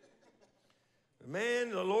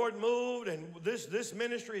 Man, the Lord moved, and this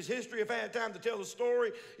ministry's history, if I had time to tell the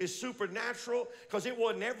story, is supernatural because it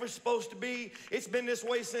wasn't ever supposed to be. It's been this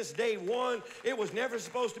way since day one. It was never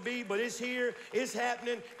supposed to be, but it's here, it's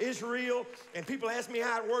happening, it's real. And people ask me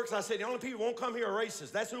how it works. I said, the only people who won't come here are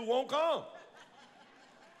racists. That's who won't come.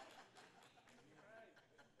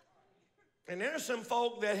 And there's some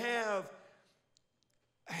folk that have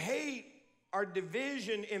hate or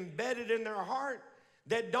division embedded in their heart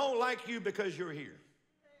that don't like you because you're here.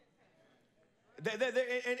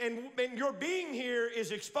 And your being here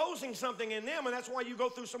is exposing something in them, and that's why you go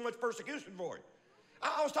through so much persecution for it.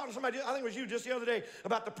 I was talking to somebody, I think it was you just the other day,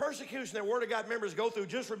 about the persecution that Word of God members go through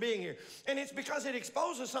just for being here. And it's because it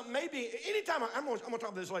exposes something. Maybe anytime, I'm going to talk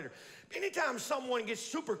about this later. Anytime someone gets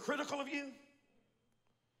super critical of you,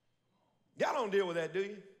 y'all don't deal with that, do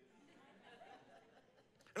you?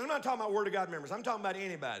 And I'm not talking about Word of God members. I'm talking about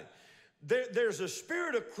anybody. There's a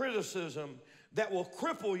spirit of criticism that will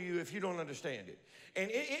cripple you if you don't understand it. And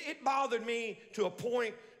it bothered me to a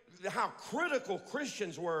point how critical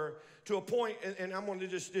Christians were, to a point, and I'm going to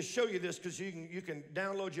just show you this because you can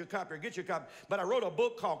download your copy or get your copy. But I wrote a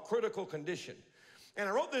book called Critical Condition. And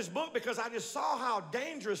I wrote this book because I just saw how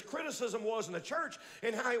dangerous criticism was in the church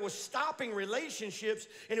and how it was stopping relationships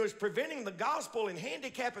and it was preventing the gospel and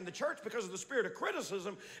handicapping the church because of the spirit of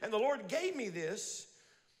criticism. And the Lord gave me this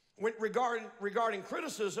regarding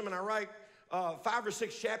criticism, and I write 5 or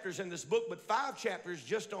 6 chapters in this book, but 5 chapters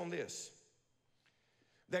just on this.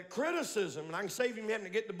 That criticism, and I can save you having to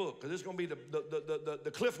get the book because this is going to be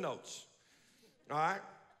the cliff notes, all right?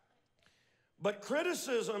 But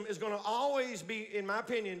criticism is going to always be, in my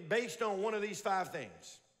opinion, based on one of these 5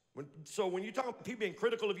 things. So when you talk about people being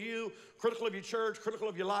critical of you, critical of your church, critical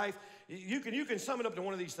of your life, you can sum it up to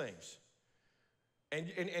one of these things.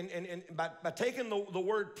 And by taking the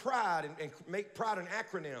word pride and make pride an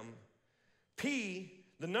acronym, P,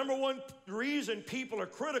 the number one reason people are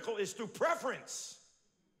critical is through preference.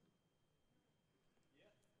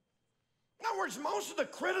 In other words, most of the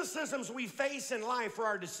criticisms we face in life for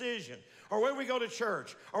our decision, or where we go to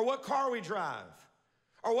church, or what car we drive,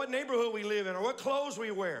 or what neighborhood we live in, or what clothes we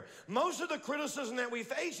wear, most of the criticism that we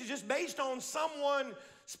face is just based on someone's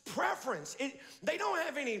preference. They don't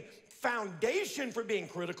have any foundation for being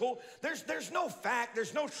critical. There's no fact,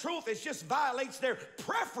 there's no truth. It just violates their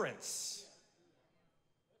preference.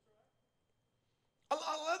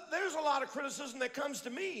 There's a lot of criticism that comes to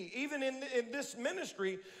me, even in this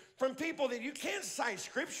ministry, from people that you can't cite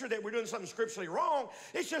scripture that we're doing something scripturally wrong.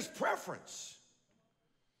 It's just preference.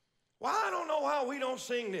 Well, I don't know how we don't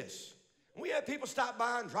sing this. We had people stop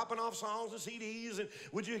by and dropping off songs and CDs, and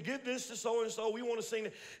would you give this to so-and-so? We want to sing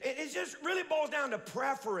it. It just really boils down to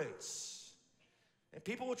preference. And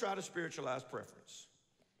people will try to spiritualize preference.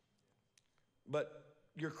 But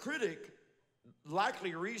your critic,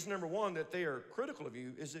 likely reason number one that they are critical of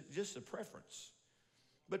you is just a preference.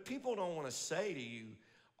 But people don't want to say to you,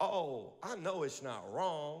 oh, I know it's not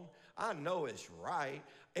wrong. I know it's right.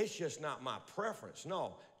 It's just not my preference.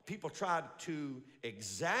 No, people try to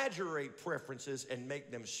exaggerate preferences and make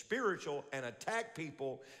them spiritual and attack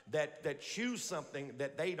people that choose something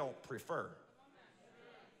that they don't prefer.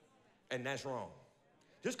 And that's wrong.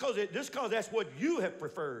 Just because that's what you have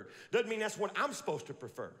preferred doesn't mean that's what I'm supposed to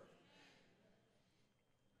prefer.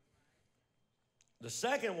 The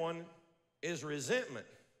second one is resentment.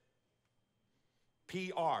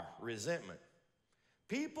 PR, resentment.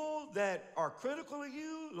 People that are critical of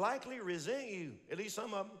you likely resent you, at least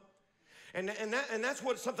some of them. And that's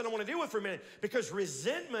something I want to deal with for a minute, because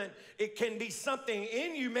resentment, it can be something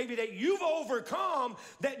in you maybe that you've overcome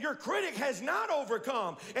that your critic has not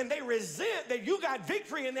overcome, and they resent that you got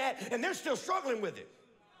victory in that and they're still struggling with it.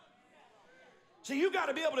 So you got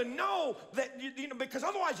to be able to know that, because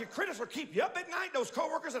otherwise your critics will keep you up at night. Those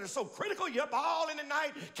coworkers that are so critical, you up all in the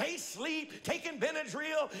night, can't sleep, taking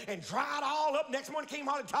Benadryl and dried all up. Next morning came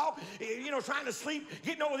home to talk, trying to sleep,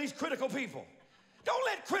 getting over these critical people. Don't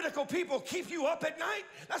let critical people keep you up at night.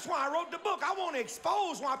 That's why I wrote the book. I want to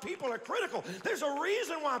expose why people are critical. There's a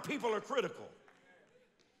reason why people are critical.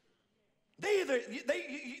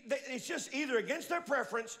 It's just either against their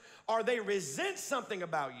preference or they resent something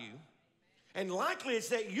about you. And likely it's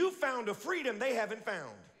that you found a freedom they haven't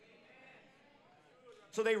found.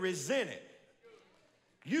 So they resent it.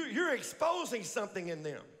 You're exposing something in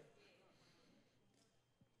them.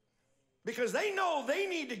 Because they know they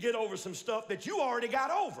need to get over some stuff that you already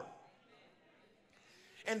got over.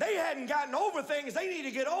 And they hadn't gotten over things they need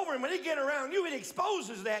to get over. And when they get around you, it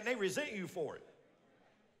exposes that and they resent you for it.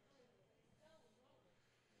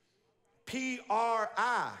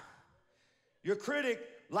 PRI. Your critic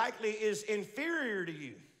likely is inferior to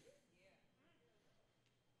you.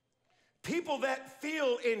 People that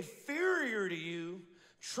feel inferior to you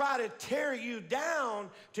try to tear you down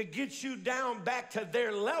to get you down back to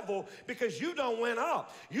their level because you done went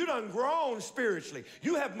up. You done grown spiritually.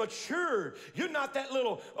 You have matured. You're not that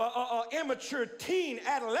little immature teen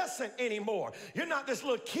adolescent anymore. You're not this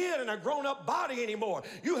little kid in a grown-up body anymore.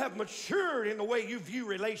 You have matured in the way you view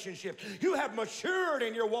relationships. You have matured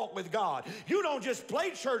in your walk with God. You don't just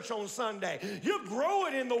play church on Sunday. You're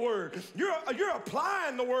growing in the Word. You're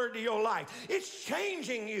applying the Word to your life. It's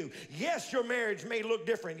changing you. Yes, your marriage may look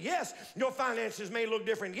different. Yes, your finances may look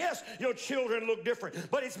different. Yes, your children look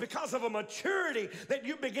different. But it's because of a maturity that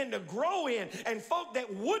you begin to grow in. And folk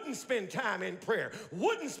that wouldn't spend time in prayer,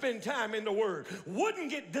 wouldn't spend time in the Word, wouldn't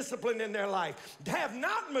get disciplined in their life, have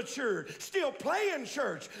not matured, still play in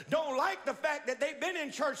church, don't like the fact that they've been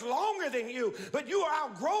in church longer than you, but you are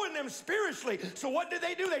outgrowing them spiritually. So what do?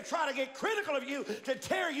 They try to get critical of you to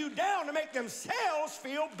tear you down to make themselves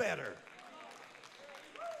feel better.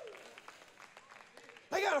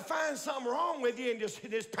 They got to find something wrong with you and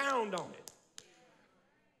just pound on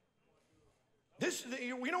it.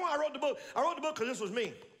 You know why I wrote the book? I wrote the book because this was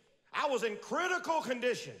me. I was in critical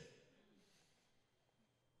condition.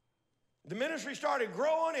 The ministry started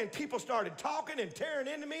growing and people started talking and tearing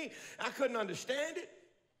into me. I couldn't understand it.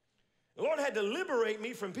 The Lord had to liberate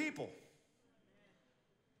me from people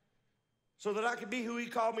so that I could be who He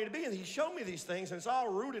called me to be. And He showed me these things, and it's all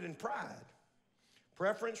rooted in pride,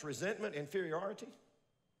 preference, resentment, inferiority.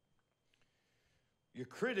 Your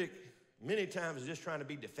critic many times is just trying to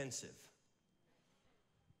be defensive.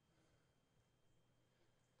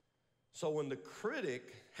 So when the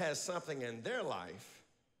critic has something in their life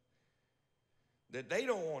that they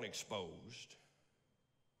don't want exposed,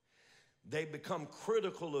 they become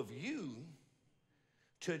critical of you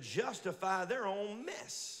to justify their own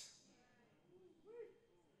mess.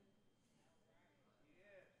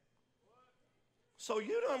 So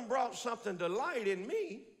you done brought something to light in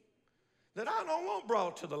me that I don't want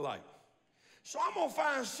brought to the light. So I'm going to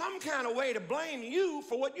find some kind of way to blame you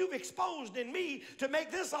for what you've exposed in me to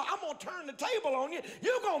make this, I'm going to turn the table on you.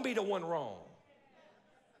 You're going to be the one wrong.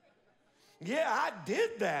 Yeah, I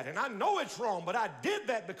did that, and I know it's wrong, but I did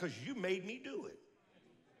that because you made me do it.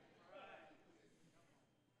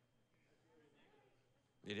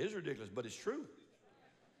 It is ridiculous, but it's true.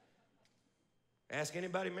 Ask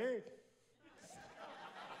anybody married.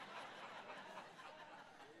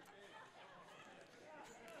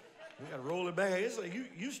 You got to roll it back. It's like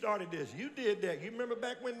you started this. You did that. You remember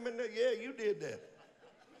back when yeah, you did that.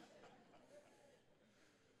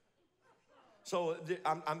 So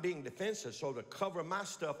I'm being defensive. So to cover my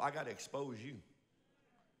stuff, I got to expose you.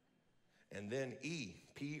 And then E,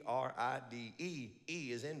 P-R-I-D-E.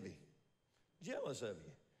 E is envy. Jealous of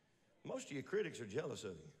you. Most of your critics are jealous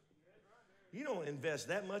of you. You don't invest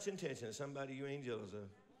that much attention in somebody you ain't jealous of.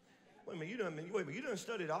 Wait a minute, you done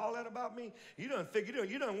studied all that about me? You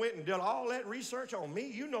done went and did all that research on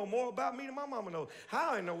me? You know more about me than my mama knows.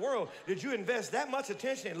 How in the world did you invest that much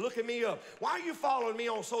attention and looking me up? Why are you following me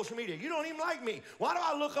on social media? You don't even like me. Why do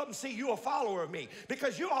I look up and see you a follower of me?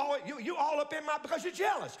 Because you all up in because you're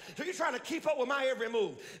jealous. So you're trying to keep up with my every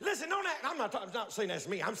move. Listen, don't act, I'm not saying that's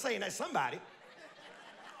me. I'm saying that's somebody.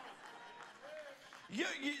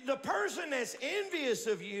 The person that's envious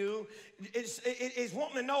of you is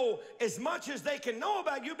wanting to know as much as they can know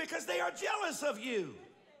about you because they are jealous of you.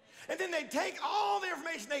 And then they take all the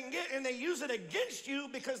information they can get and they use it against you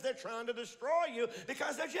because they're trying to destroy you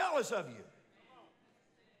because they're jealous of you.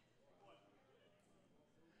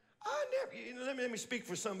 Let me speak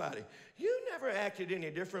for somebody. You never acted any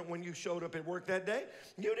different when you showed up at work that day.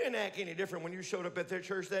 You didn't act any different when you showed up at their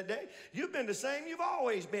church that day. You've been the same you've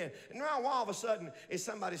always been. And now all of a sudden is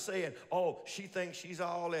somebody saying, oh, she thinks she's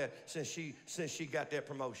all that since she got that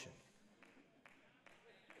promotion.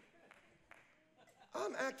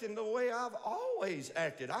 I'm acting the way I've always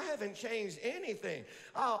acted. I haven't changed anything.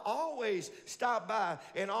 I always stopped by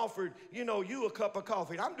and offered, you a cup of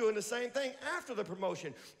coffee. I'm doing the same thing after the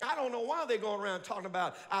promotion. I don't know why they're going around talking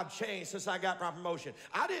about I've changed since I got my promotion.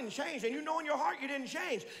 I didn't change, and you know in your heart you didn't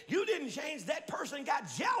change. You didn't change. That person got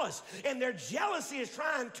jealous, and their jealousy is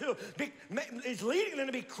is leading them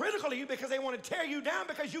to be critical of you because they want to tear you down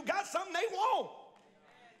because you got something they want.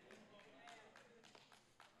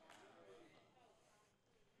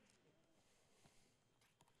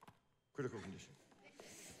 Critical condition.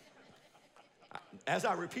 As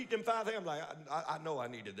I repeat them 5 things, I'm like, I know I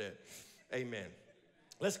needed that. Amen.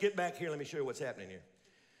 Let's get back here. Let me show you what's happening here.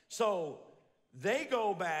 So they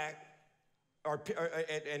go back,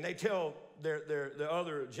 and they tell the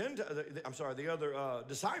other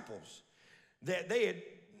disciples that they had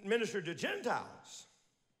ministered to Gentiles.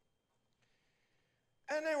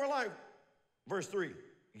 And they were like, verse 3,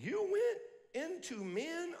 you went into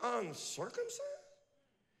men uncircumcised?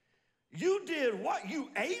 You did what? You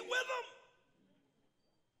ate with them?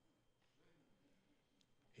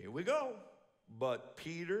 Here we go. But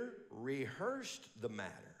Peter rehearsed the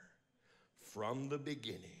matter from the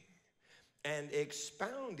beginning and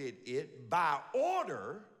expounded it by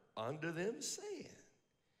order unto them, saying.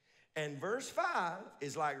 And verse 5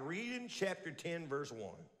 is like reading chapter 10, verse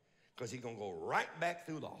 1, because he's going to go right back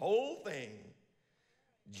through the whole thing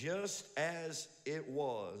just as it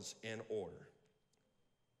was in order.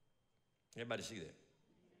 Everybody see that?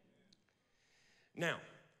 Now,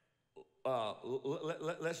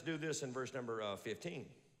 let's do this in verse number 15.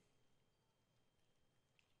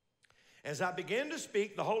 As I began to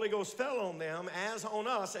speak, the Holy Ghost fell on them as on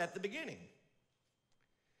us at the beginning.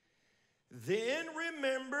 Then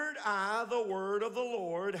remembered I the word of the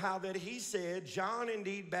Lord, how that he said, John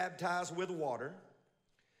indeed baptized with water,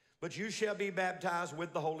 but you shall be baptized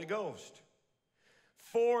with the Holy Ghost.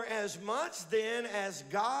 For as much then as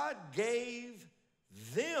God gave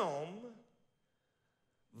them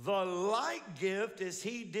the like gift as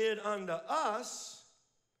he did unto us,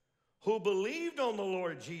 who believed on the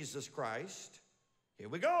Lord Jesus Christ. Here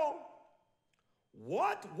we go.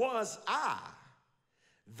 What was I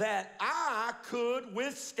that I could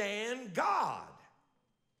withstand God?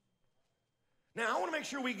 Now, I want to make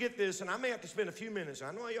sure we get this, and I may have to spend a few minutes.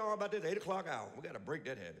 I know y'all are about this 8 o'clock hour. We got to break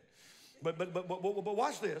that habit. But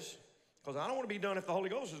watch this, because I don't want to be done if the Holy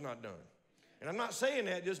Ghost is not done. And I'm not saying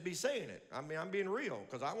that just be saying it. I mean, I'm being real,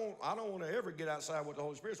 because I don't want to ever get outside what the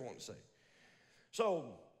Holy Spirit's wanting to say. So,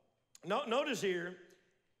 notice here,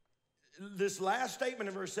 this last statement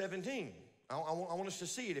in verse 17. I want us to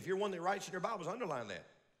see it. If you're one that writes in your Bibles, underline that.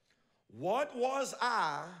 What was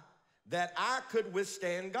I that I could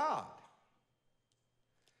withstand God?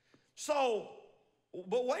 So,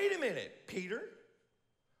 but wait a minute, Peter.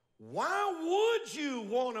 Why would you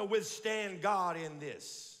want to withstand God in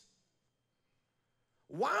this?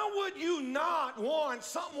 Why would you not want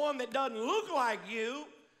someone that doesn't look like you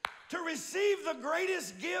to receive the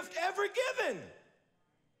greatest gift ever given?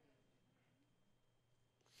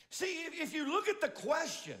 See, if you look at the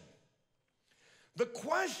question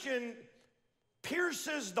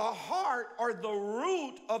pierces the heart or the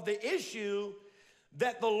root of the issue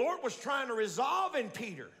that the Lord was trying to resolve in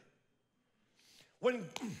Peter.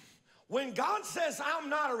 When God says, I'm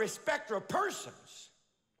not a respecter of persons,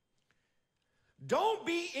 don't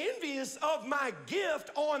be envious of my gift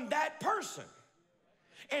on that person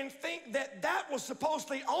and think that that was supposed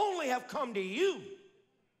to only have come to you.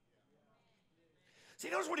 See,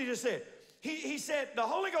 notice what he just said. He said the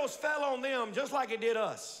Holy Ghost fell on them just like it did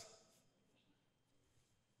us.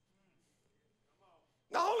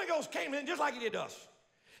 The Holy Ghost came in just like it did us.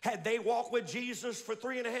 Had they walked with Jesus for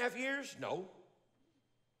 3.5 years? No.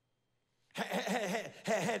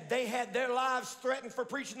 Had they had their lives threatened for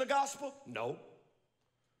preaching the gospel? No.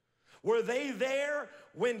 Were they there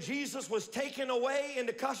when Jesus was taken away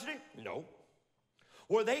into custody? No.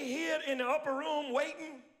 Were they hid in the upper room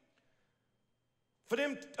waiting for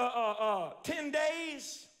them 10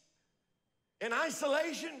 days in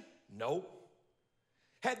isolation? No.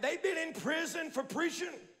 Had they been in prison for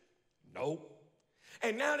preaching? No.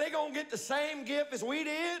 And now they're going to get the same gift as we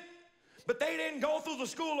did, but they didn't go through the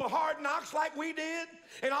school of hard knocks like we did,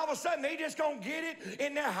 and all of a sudden they just going to get it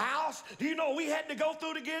in their house. Do you know what we had to go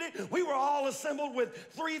through to get it? We were all assembled with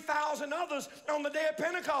 3,000 others on the day of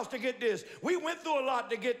Pentecost to get this. We went through a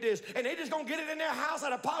lot to get this, and they just going to get it in their house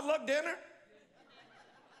at a potluck dinner?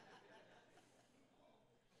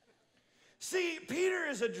 See, Peter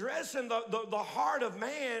is addressing the heart of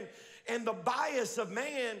man and the bias of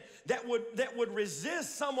man that would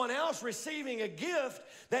resist someone else receiving a gift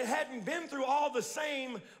that hadn't been through all the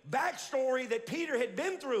same backstory that Peter had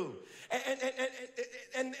been through,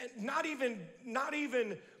 and not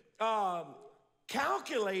even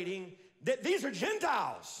calculating that these are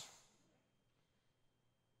Gentiles.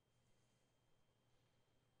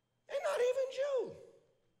 They're not even Jew.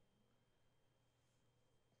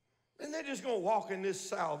 And they're just going to walk in this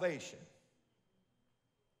salvation.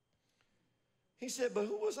 He said, but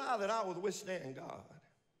who was I that I would withstand God?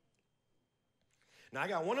 Now, I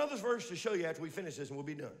got one other verse to show you after we finish this, and we'll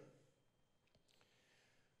be done.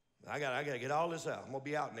 I got to get all this out. I'm going to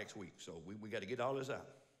be out next week, so we got to get all this out.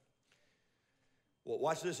 Well,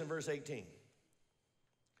 watch this in verse 18.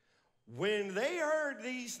 When they heard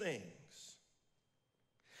these things,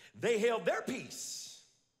 they held their peace.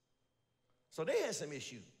 So they had some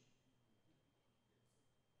issue.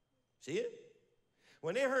 See it?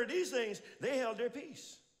 When they heard these things, they held their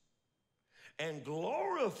peace and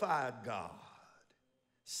glorified God,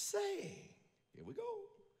 saying, here we go,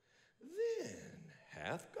 then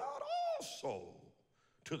hath God also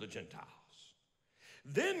to the Gentiles.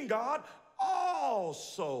 Then God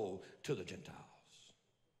also to the Gentiles.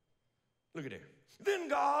 Look at there. Then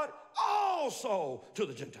God also to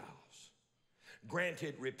the Gentiles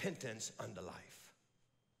granted repentance unto life.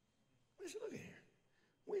 Listen, look at here.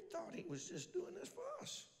 We thought he was just doing this for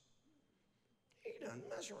us. He done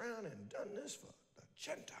messed around and done this for the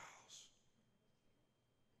Gentiles.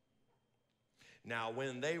 Now,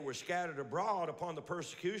 when they were scattered abroad upon the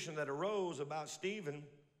persecution that arose about Stephen,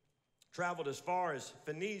 traveled as far as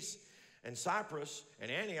Phoenice and Cyprus and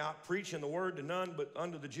Antioch, preaching the word to none but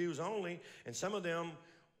unto the Jews only. And some of them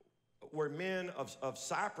were men of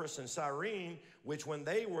Cyprus and Cyrene, which when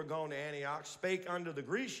they were gone to Antioch, spake unto the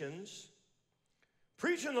Grecians,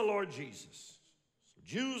 preaching the Lord Jesus. So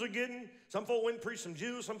Jews are getting, some folk went and preached some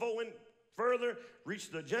Jews, some folk went further,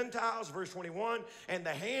 reached the Gentiles, verse 21, and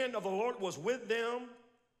the hand of the Lord was with them,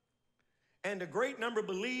 and a great number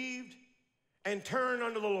believed and turned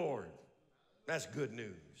unto the Lord. That's good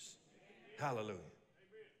news. Hallelujah.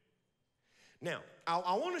 Now,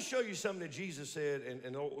 I want to show you something that Jesus said,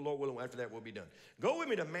 and Lord willing, after that we'll be done. Go with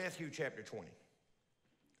me to Matthew chapter 20.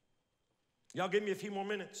 Y'all give me a few more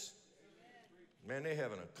minutes. Man, they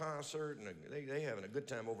having a concert, and they having a good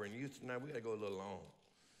time over in youth tonight. We got to go a little long.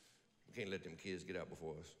 We can't let them kids get out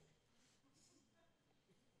before us.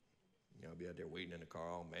 Y'all be out there waiting in the car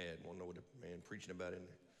all mad, won't know what the man preaching about in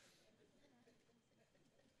there.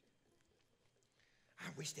 I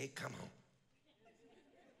wish they'd come home.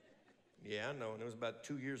 Yeah, I know, and it was about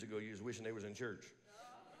 2 years ago you was wishing they was in church.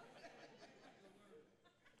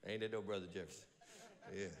 Ain't that no, Brother Jefferson?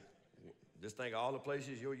 Yeah. Just think of all the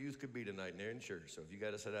places your youth could be tonight, and they're in church. So if you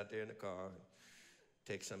got to sit out there in the car and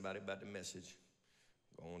text somebody about the message,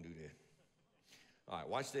 go on and do that. All right,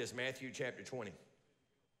 watch this, Matthew chapter 20.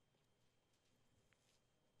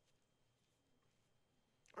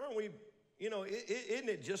 Aren't we, isn't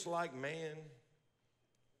it just like man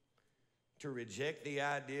to reject the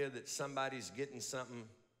idea that somebody's getting something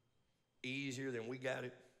easier than we got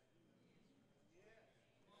it?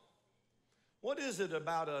 What is it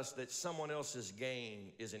about us that someone else's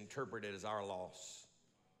gain is interpreted as our loss?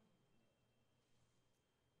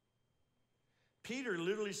 Peter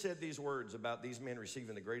literally said these words about these men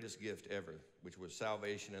receiving the greatest gift ever, which was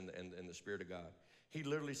salvation and the Spirit of God. He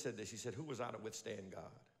literally said this. He said, who was I to withstand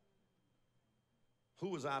God? Who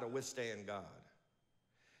was I to withstand God?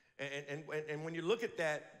 And when you look at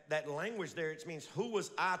that language there, it means who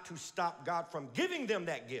was I to stop God from giving them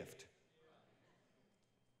that gift?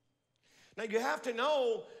 Now, you have to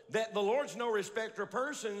know that the Lord's no respecter of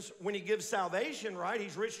persons when he gives salvation, right?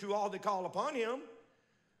 He's rich to all that call upon him.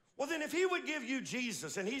 Well, then if he would give you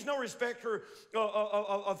Jesus, and he's no respecter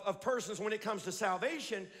of persons when it comes to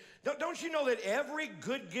salvation, don't you know that every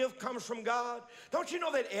good gift comes from God? Don't you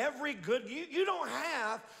know that every good, you don't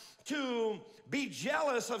have to be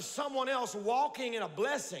jealous of someone else walking in a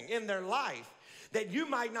blessing in their life that you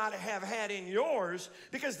might not have had in yours,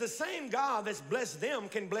 because the same God that's blessed them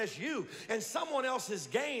can bless you, and someone else's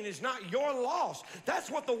gain is not your loss.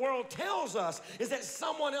 That's what the world tells us, is that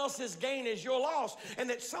someone else's gain is your loss, and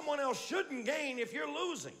that someone else shouldn't gain if you're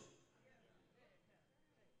losing.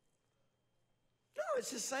 No,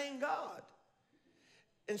 it's the same God.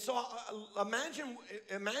 And so imagine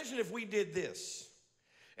if we did this.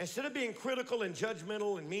 Instead of being critical and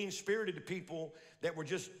judgmental and mean-spirited to people that were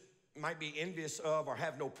just might be envious of or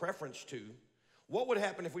have no preference to, what would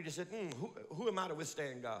happen if we just said, who am I to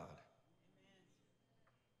withstand God?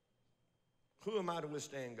 Who am I to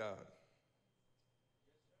withstand God?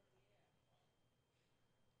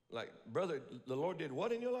 Like, brother, the Lord did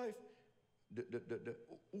what in your life?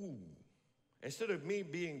 Instead of me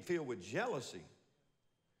being filled with jealousy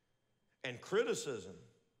and criticism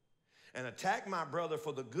and attack my brother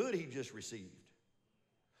for the good he just received,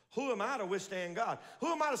 who am I to withstand God? Who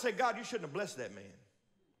am I to say, God, you shouldn't have blessed that man?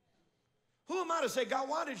 Who am I to say, God,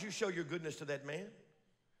 why did you show your goodness to that man?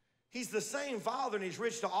 He's the same Father, and he's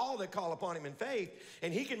rich to all that call upon him in faith,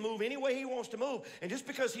 and he can move any way he wants to move. And just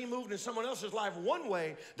because he moved in someone else's life one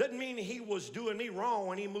way doesn't mean he was doing me wrong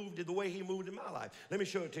when he moved it the way he moved in my life. Let me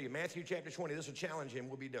show it to you. Matthew chapter 20. This will challenge him.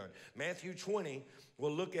 We'll be done. Matthew 20,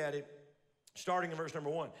 we'll look at it starting in verse number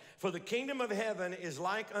 1. For the kingdom of heaven is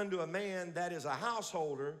like unto a man that is a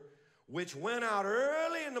householder, which went out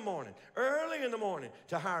early in the morning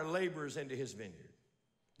to hire laborers into his vineyard.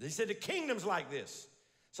 He said the kingdom's like this.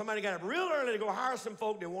 Somebody got up real early to go hire some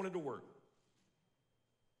folk that wanted to work.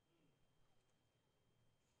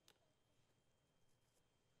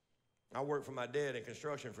 I worked for my dad in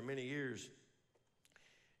construction for many years,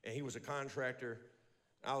 and he was a contractor.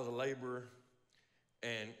 I was a laborer.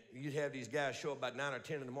 And you'd have these guys show up about 9 or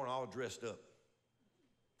 10 in the morning all dressed up,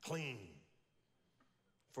 clean,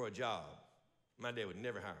 for a job. My dad would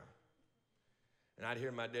never hire them. And I'd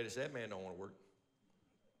hear my daddy say, that man don't want to work.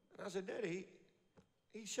 And I said, Daddy,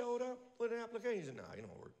 he showed up with an application. He said, no, he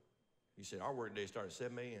don't work. He said, our work day starts at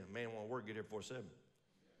 7 a.m. Man won't work, get here before 7.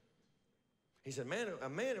 He said, man, a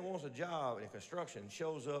man that wants a job in construction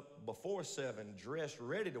shows up before 7, dressed,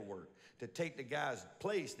 ready to work, to take the guy's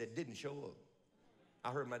place that didn't show up.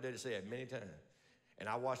 I heard my daddy say that many times. And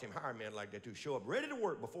I watched him hire men like that too, show up ready to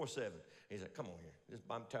work before 7. He said, come on here.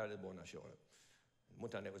 I'm tired of this boy not showing up. One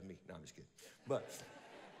time that was me. No, I'm just kidding. But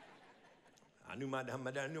I knew my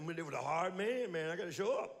dad knew me was a hard man, I got to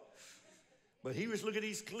show up. But he was looking at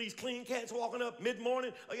these clean cats walking up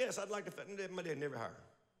mid-morning. Oh, yes, I'd like to, my dad never hired.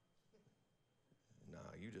 Nah,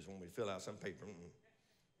 you just want me to fill out some paper.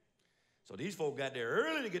 So these folk got there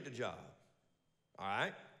early to get the job. All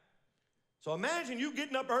right? So imagine you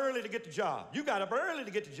getting up early to get the job. You got up early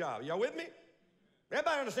to get the job. Y'all with me?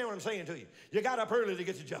 Everybody understand what I'm saying to you? You got up early to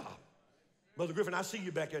get the job. Brother Griffin, I see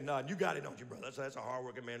you back there nodding. You got it, don't you, brother? That's a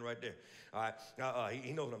hard-working man right there. All right,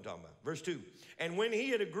 he knows what I'm talking about. Verse 2, and when he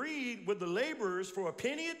had agreed with the laborers for a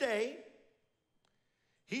penny a day,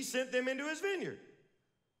 he sent them into his vineyard.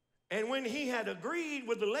 And when he had agreed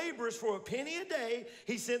with the laborers for a penny a day,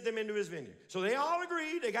 he sent them into his vineyard. So they all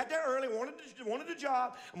agreed. They got there early, wanted the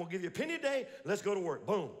job. I'm going to give you a penny a day. Let's go to work.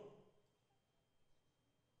 Boom.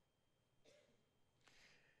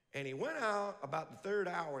 And he went out about the 3rd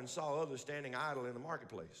hour and saw others standing idle in the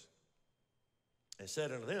marketplace. And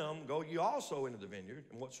said unto them, go ye also into the vineyard,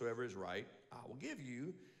 and whatsoever is right, I will give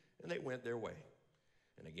you. And they went their way.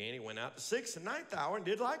 And again, he went out the 6th and 9th hour and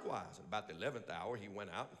did likewise. And about the 11th hour, he went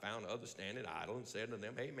out and found others standing idle and said to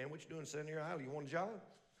them, hey, man, what you doing standing here idle? You want a job?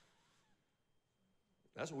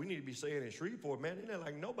 That's what we need to be saying in Shreveport, man. Isn't that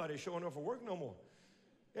like nobody's showing up for work no more?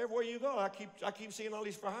 Everywhere you go, I keep seeing all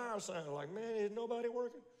these for hire signs. Like, man, is nobody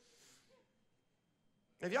working?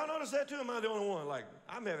 If y'all notice that too, am I the only one? Like,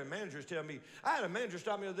 I'm having managers tell me, I had a manager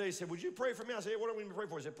stop me the other day and said, would you pray for me? I said, hey, what do we need to pray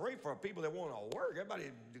for? He said, pray for people that want to work.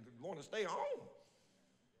 Everybody want to stay home.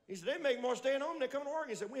 He said, they make more staying home than coming to work.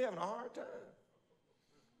 He said, we're having a hard time.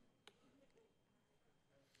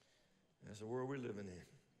 That's the world we're living in.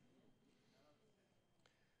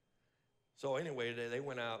 So anyway, they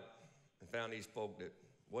went out and found these folk that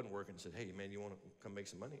wasn't working and said, hey, man, you want to come make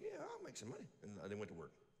some money? Yeah, I'll make some money. And they went to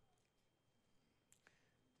work.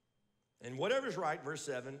 And whatever is right, verse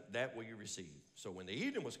 7, that will you receive. So when the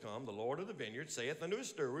evening was come, the Lord of the vineyard saith unto his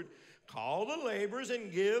steward, call the laborers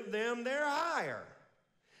and give them their hire,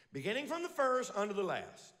 beginning from the first unto the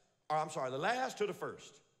last. Or I'm sorry, the last to the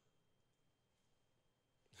first.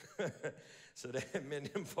 So that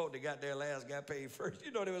meant them folk that got there last got paid first.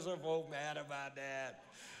 You know there was some folk mad about that.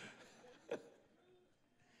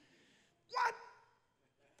 What?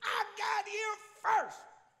 I got here first.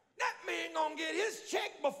 That man gonna get his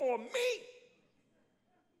check before me.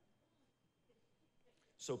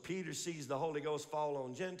 So Peter sees the Holy Ghost fall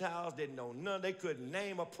on Gentiles, didn't know none. They couldn't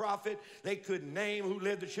name a prophet. They couldn't name who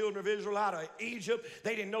led the children of Israel out of Egypt.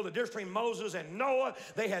 They didn't know the difference between Moses and Noah.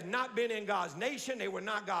 They had not been in God's nation. They were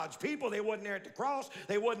not God's people. They wasn't there at the cross.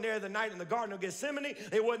 They wasn't there the night in the Garden of Gethsemane.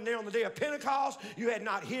 They wasn't there on the day of Pentecost. You had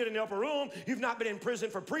not hid in the upper room. You've not been in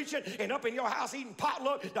prison for preaching and up in your house eating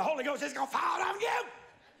potluck. The Holy Ghost is gonna fall on you.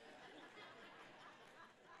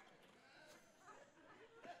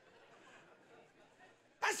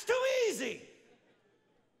 That's too easy.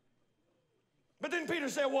 But then Peter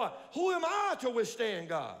said, what? Who am I to withstand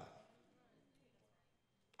God?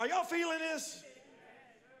 Are y'all feeling this?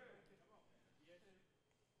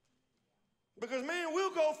 Because, man,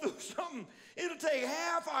 we'll go through something. It'll take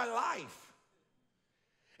half our life.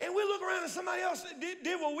 And we'll look around and somebody else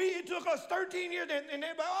did what it took us 13 years, and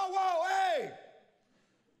they're like, oh, whoa, hey.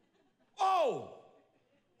 Oh,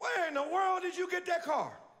 where in the world did you get that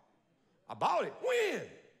car? I bought it. When?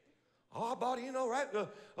 Oh, I bought it, right?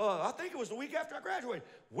 I think it was the week after I graduated.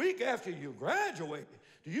 Week after you graduated.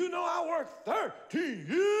 Do you know I worked 13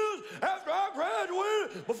 years after I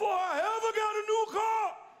graduated before I ever got a new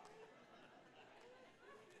car?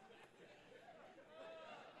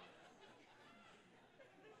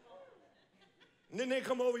 And then they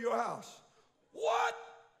come over your house. What?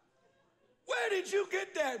 Where did you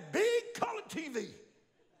get that big color TV?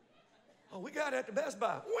 Oh, we got it at the Best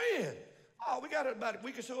Buy. When? Oh, we got it about a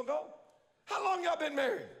week or so ago. How long y'all been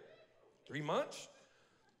married? 3 months?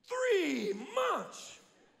 3 months.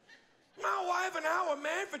 My wife and I were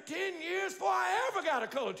married for 10 years before I ever got a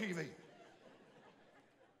color TV.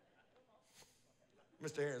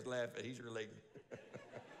 Mr. Aaron's laughing. He's relating.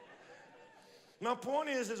 My point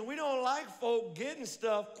is we don't like folk getting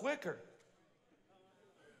stuff quicker.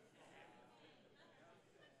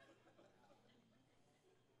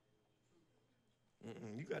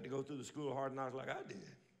 You got to go through the school of hard knocks like I did.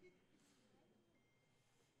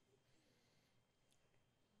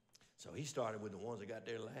 So he started with the ones that got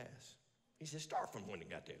there last. He said, start from one that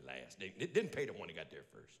got there last. They didn't pay the one that got there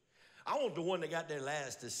first. I want the one that got there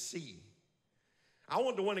last to see. I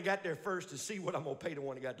want the one that got there first to see what I'm going to pay the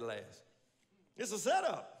one that got there last. It's a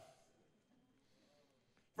setup.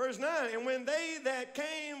 Verse 9, and when they that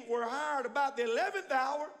came were hired about the 11th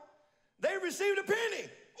hour, they received a penny.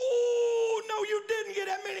 Oh, no, you didn't get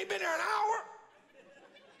that many. Been there an hour.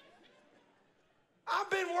 I've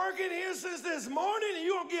been working here since this morning, and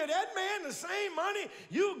you're going to give that man the same money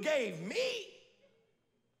you gave me?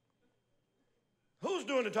 Who's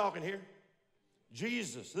doing the talking here?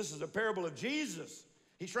 Jesus. This is a parable of Jesus.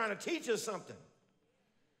 He's trying to teach us something.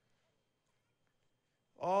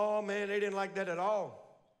 Oh, man, they didn't like that at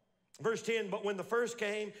all. Verse 10, but when the first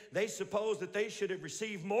came, they supposed that they should have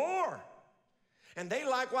received more. And they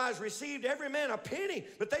likewise received every man a penny,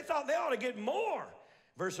 but they thought they ought to get more.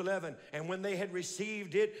 Verse 11, and when they had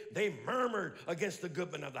received it, they murmured against the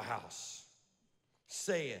goodman of the house,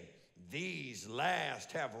 saying, these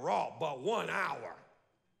last have wrought but 1 hour,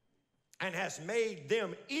 and has made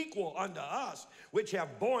them equal unto us, which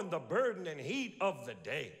have borne the burden and heat of the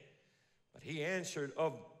day. But he answered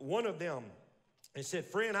of one of them and said,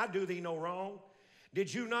 friend, I do thee no wrong.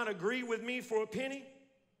 Did you not agree with me for a penny?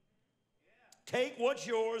 Take what's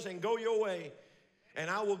yours and go your way, and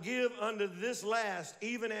I will give unto this last,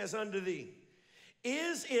 even as unto thee.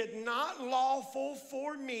 Is it not lawful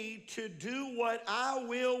for me to do what I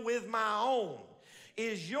will with my own?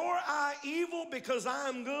 Is your eye evil because I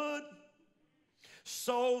am good?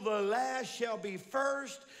 So the last shall be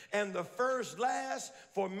first, and the first last.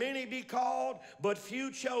 For many be called, but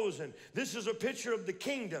few chosen. This is a picture of the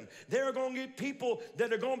kingdom. They're going to get people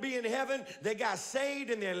that are going to be in heaven. They got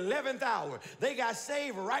saved in the 11th hour. They got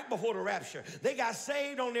saved right before the rapture. They got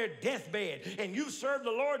saved on their deathbed. And you served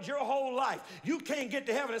the Lord your whole life. You can't get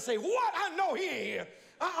to heaven and say, what? I know he ain't here.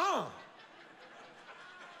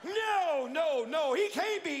 No, he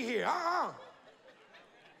can't be here.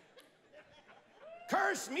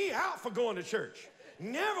 Curse me out for going to church.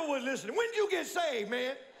 Never would listen. When did you get saved,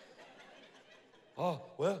 man? Oh,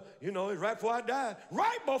 well, you know, it's right before I died.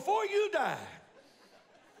 Right before you died.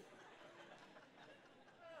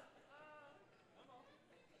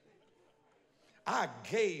 I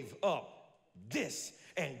gave up this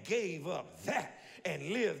and gave up that and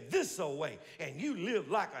lived this away. And you lived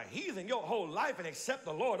like a heathen your whole life and accept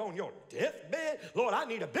the Lord on your deathbed. Lord, I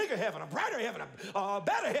need a bigger heaven, a brighter heaven, a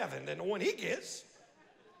better heaven than the one he gets.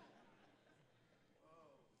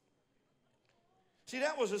 See,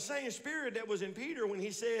 that was the same spirit that was in Peter when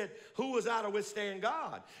he said, who was I to withstand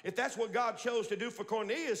God? If that's what God chose to do for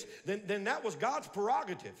Cornelius, then that was God's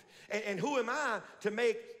prerogative. And who am I to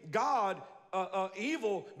make God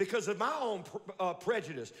evil because of my own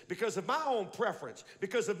prejudice, because of my own preference,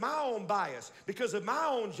 because of my own bias, because of my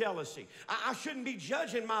own jealousy? I shouldn't be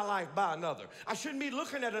judging my life by another. I shouldn't be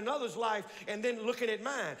looking at another's life and then looking at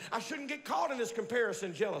mine. I shouldn't get caught in this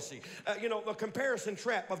comparison jealousy, a comparison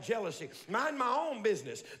trap of jealousy. Mind my own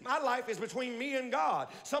business. My life is between me and God.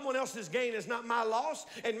 Someone else's gain is not my loss,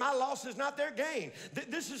 and my loss is not their gain.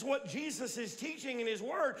 This is what Jesus is teaching in his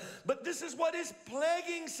word, but this is what is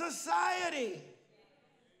plaguing society.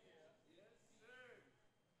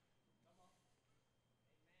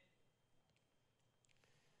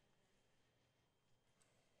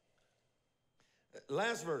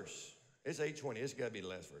 Last verse. It's 8:20. It's got to be the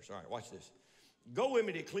last verse. All right, watch this. Go with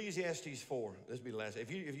me to Ecclesiastes 4. This will be the last. If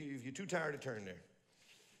you're too tired to turn there.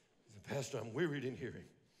 Pastor, I'm wearied in hearing.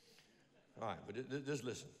 All right, but just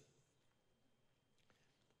listen.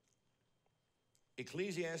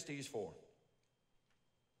 Ecclesiastes 4.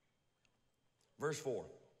 Verse 4.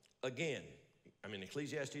 Again,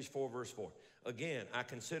 Ecclesiastes 4, verse 4. Again, I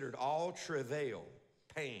considered all travail,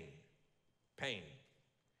 pain,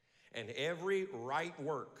 and every right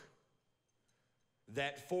work,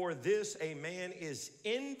 that for this a man is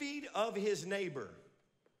envied of his neighbor.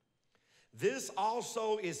 This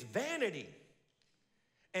also is vanity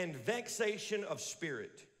and vexation of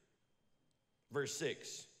spirit. Verse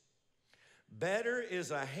 6. Better is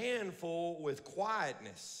a handful with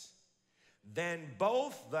quietness than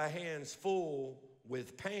both the hands full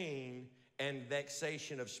with pain and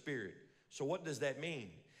vexation of spirit. So what does that mean?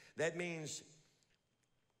 That means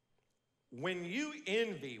when you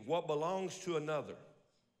envy what belongs to another,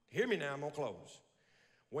 hear me now, I'm going to close.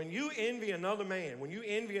 When you envy another man, when you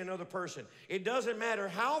envy another person, it doesn't matter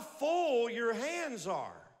how full your hands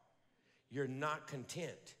are, you're not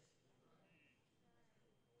content.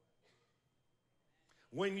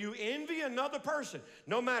 When you envy another person,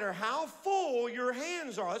 no matter how full your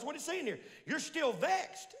hands are, that's what it's saying here, you're still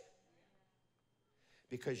vexed.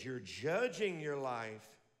 Because you're judging your life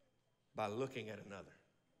by looking at another.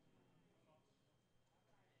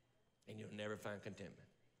 And you'll never find contentment.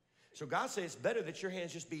 So God says it's better that your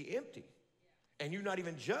hands just be empty and you not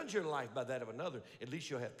even judge your life by that of another. At least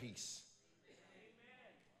you'll have peace.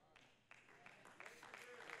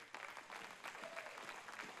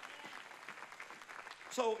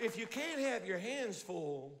 So if you can't have your hands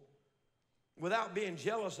full without being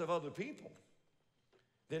jealous of other people,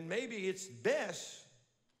 then maybe it's best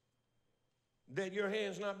that your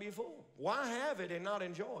hands not be full. Why have it and not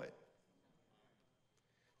enjoy it?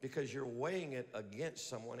 Because you're weighing it against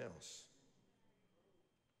someone else.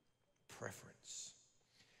 Preference.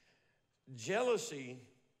 Jealousy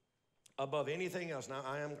above anything else. Now,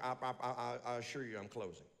 I assure you I'm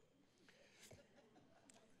closing.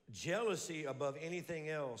 Jealousy above anything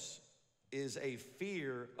else is a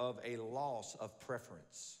fear of a loss of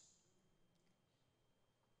preference.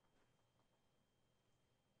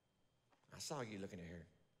 I saw you looking at her.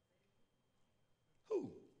 Who?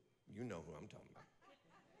 You know who I'm talking about.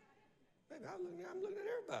 Baby, I'm looking at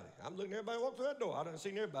everybody. I'm looking at everybody walk through that door. I done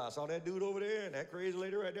seen everybody. I saw that dude over there and that crazy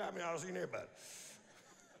lady right there. I done seen everybody.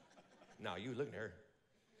 No, you looking at her.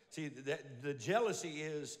 See, the jealousy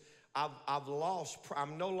is I've lost,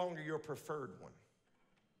 I'm no longer your preferred one.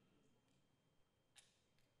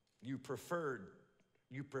 You prefer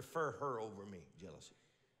her over me, jealousy.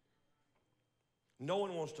 No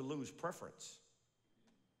one wants to lose preference.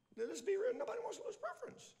 Let's be real, nobody wants to lose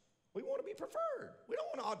preference. We want to be preferred. We don't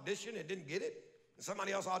want to audition and didn't get it. And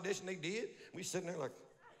somebody else auditioned, they did. We sitting there like,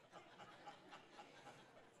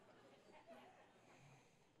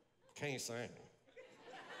 can't sing.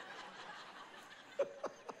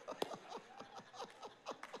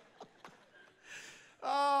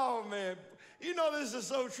 Oh, man. You know, this is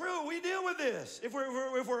so true. We deal with this. If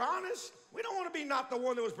we're honest, we don't want to be not the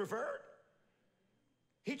one that was preferred.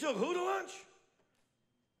 He took who to lunch?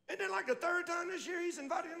 And then like the third time this year, he's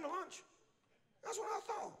invited him to lunch. That's what I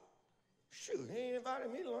thought. Shoot, he ain't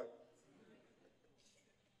invited me to lunch.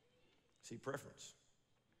 See, preference.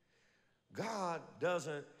 God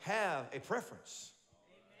doesn't have a preference.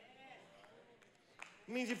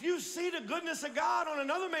 It means if you see the goodness of God on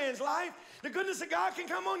another man's life, the goodness of God can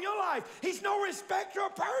come on your life. He's no respecter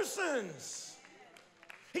of persons.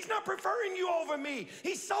 He's not preferring you over me.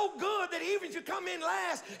 He's so good that even if you come in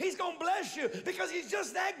last, he's going to bless you because he's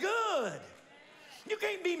just that good. You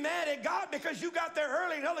can't be mad at God because you got there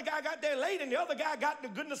early and the other guy got there late and the other guy got the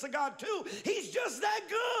goodness of God too. He's just that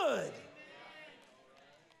good.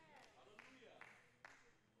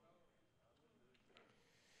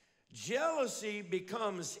 Jealousy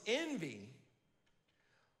becomes envy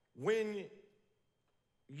when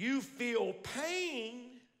you feel pain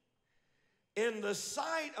in the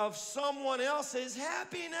sight of someone else's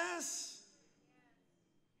happiness.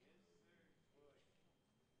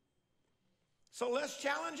 So let's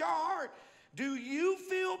challenge our heart. Do you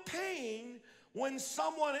feel pain when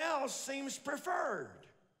someone else seems preferred?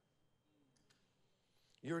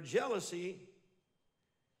 Your jealousy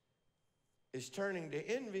is turning to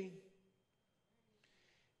envy.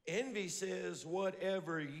 Envy says,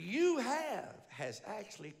 whatever you have has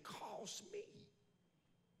actually cost me.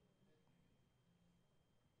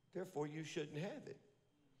 Therefore, you shouldn't have it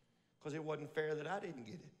because it wasn't fair that I didn't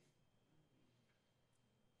get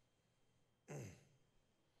it.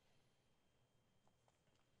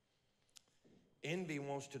 Envy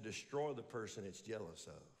wants to destroy the person it's jealous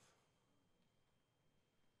of.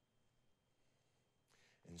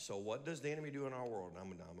 And so what does the enemy do in our world?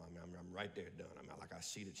 I'm right there done. I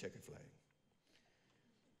see the checkered flag.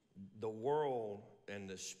 The world and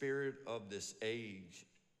the spirit of this age,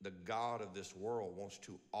 the God of this world, wants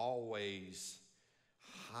to always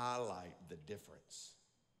highlight the difference.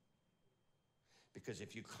 Because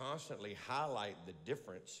if you constantly highlight the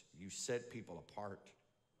difference, you set people apart.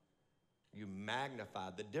 You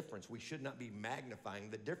magnify the difference. We should not be magnifying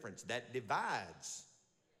the difference. That divides.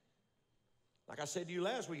 Like I said to you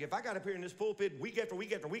last week, if I got up here in this pulpit week after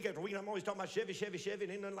week after week after week, I'm always talking about Chevy,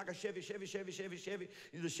 and ain't nothing like a Chevy.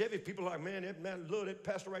 The Chevy people are like, man, look, that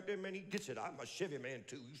pastor right there, man, he gets it. I'm a Chevy man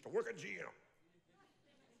too. Used to work at GM.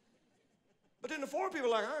 But then the Ford people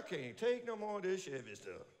are like, I can't take no more of this Chevy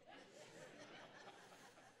stuff.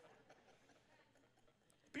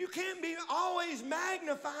 But you can't be always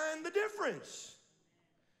magnifying the difference.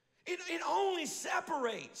 It only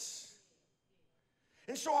separates.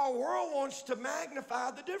 And so our world wants to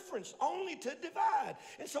magnify the difference, only to divide.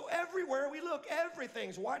 And so everywhere we look,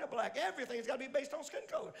 everything's white or black. Everything's got to be based on skin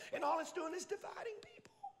color. And all it's doing is dividing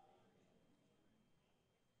people.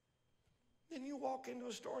 Then you walk into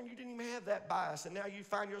a store and you didn't even have that bias, and now you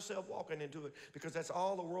find yourself walking into it because that's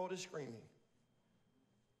all the world is screaming.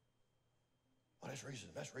 Oh, that's racism,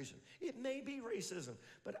 that's racism. It may be racism,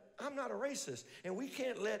 but I'm not a racist. And we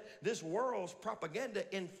can't let this world's propaganda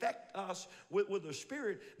infect us with a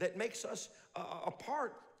spirit that makes us a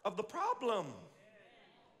part of the problem.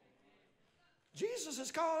 Jesus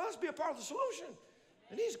has called us to be a part of the solution.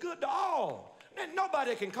 And he's good to all. And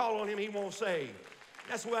nobody can call on him he won't save.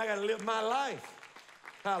 That's where I got to live my life.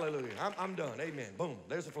 Hallelujah. I'm done. Amen. Boom.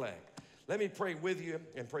 There's the flag. Let me pray with you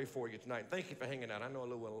and pray for you tonight. Thank you for hanging out. I know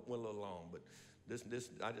went a little long, but this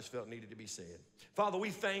I just felt needed to be said. Father, we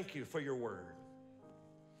thank you for your word.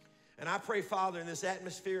 And I pray, Father, in this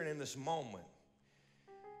atmosphere and in this moment,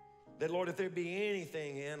 that, Lord, if there be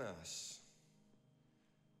anything in us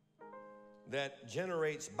that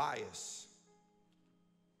generates bias,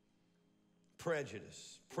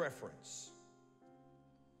 prejudice, preference,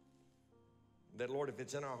 that, Lord, if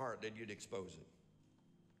it's in our heart, that you'd expose it.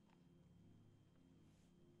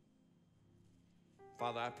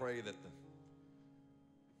 Father, I pray that the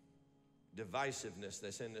divisiveness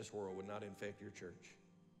that's in this world would not infect your church.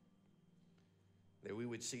 That we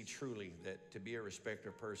would see truly that to be a respecter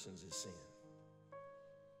of persons is sin.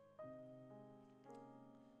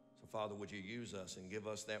 So, Father, would you use us and give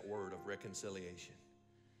us that word of reconciliation?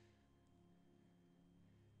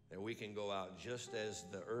 That we can go out just as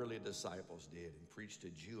the early disciples did and preach to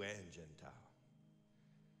Jew and Gentile,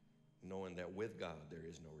 knowing that with God there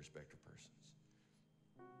is no respect of persons.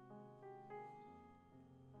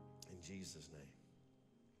 In Jesus' name,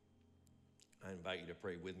 I invite you to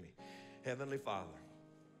pray with me. Heavenly Father,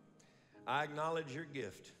 I acknowledge your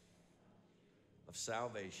gift of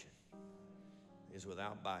salvation is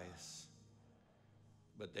without bias,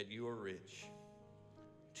 but that you are rich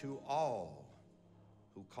to all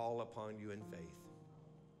who call upon you in faith.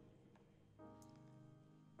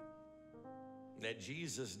 That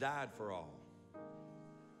Jesus died for all,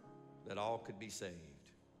 that all could be saved.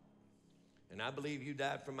 And I believe you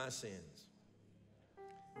died for my sins,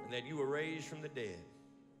 and that you were raised from the dead,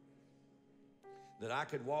 that I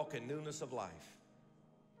could walk in newness of life,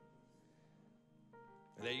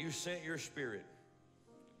 and that you sent your Spirit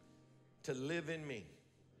to live in me,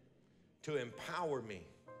 to empower me,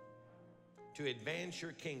 to advance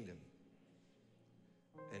your kingdom,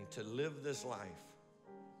 and to live this life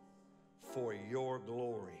for your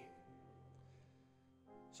glory.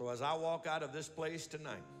 So as I walk out of this place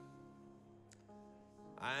tonight,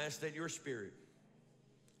 I ask that your Spirit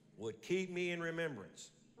would keep me in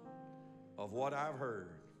remembrance of what I've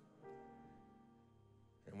heard.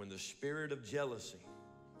 And when the spirit of jealousy,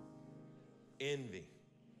 envy,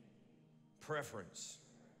 preference,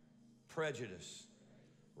 prejudice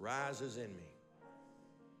rises in me,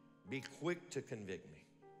 be quick to convict me.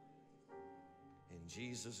 In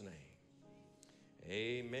Jesus' name,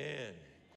 amen.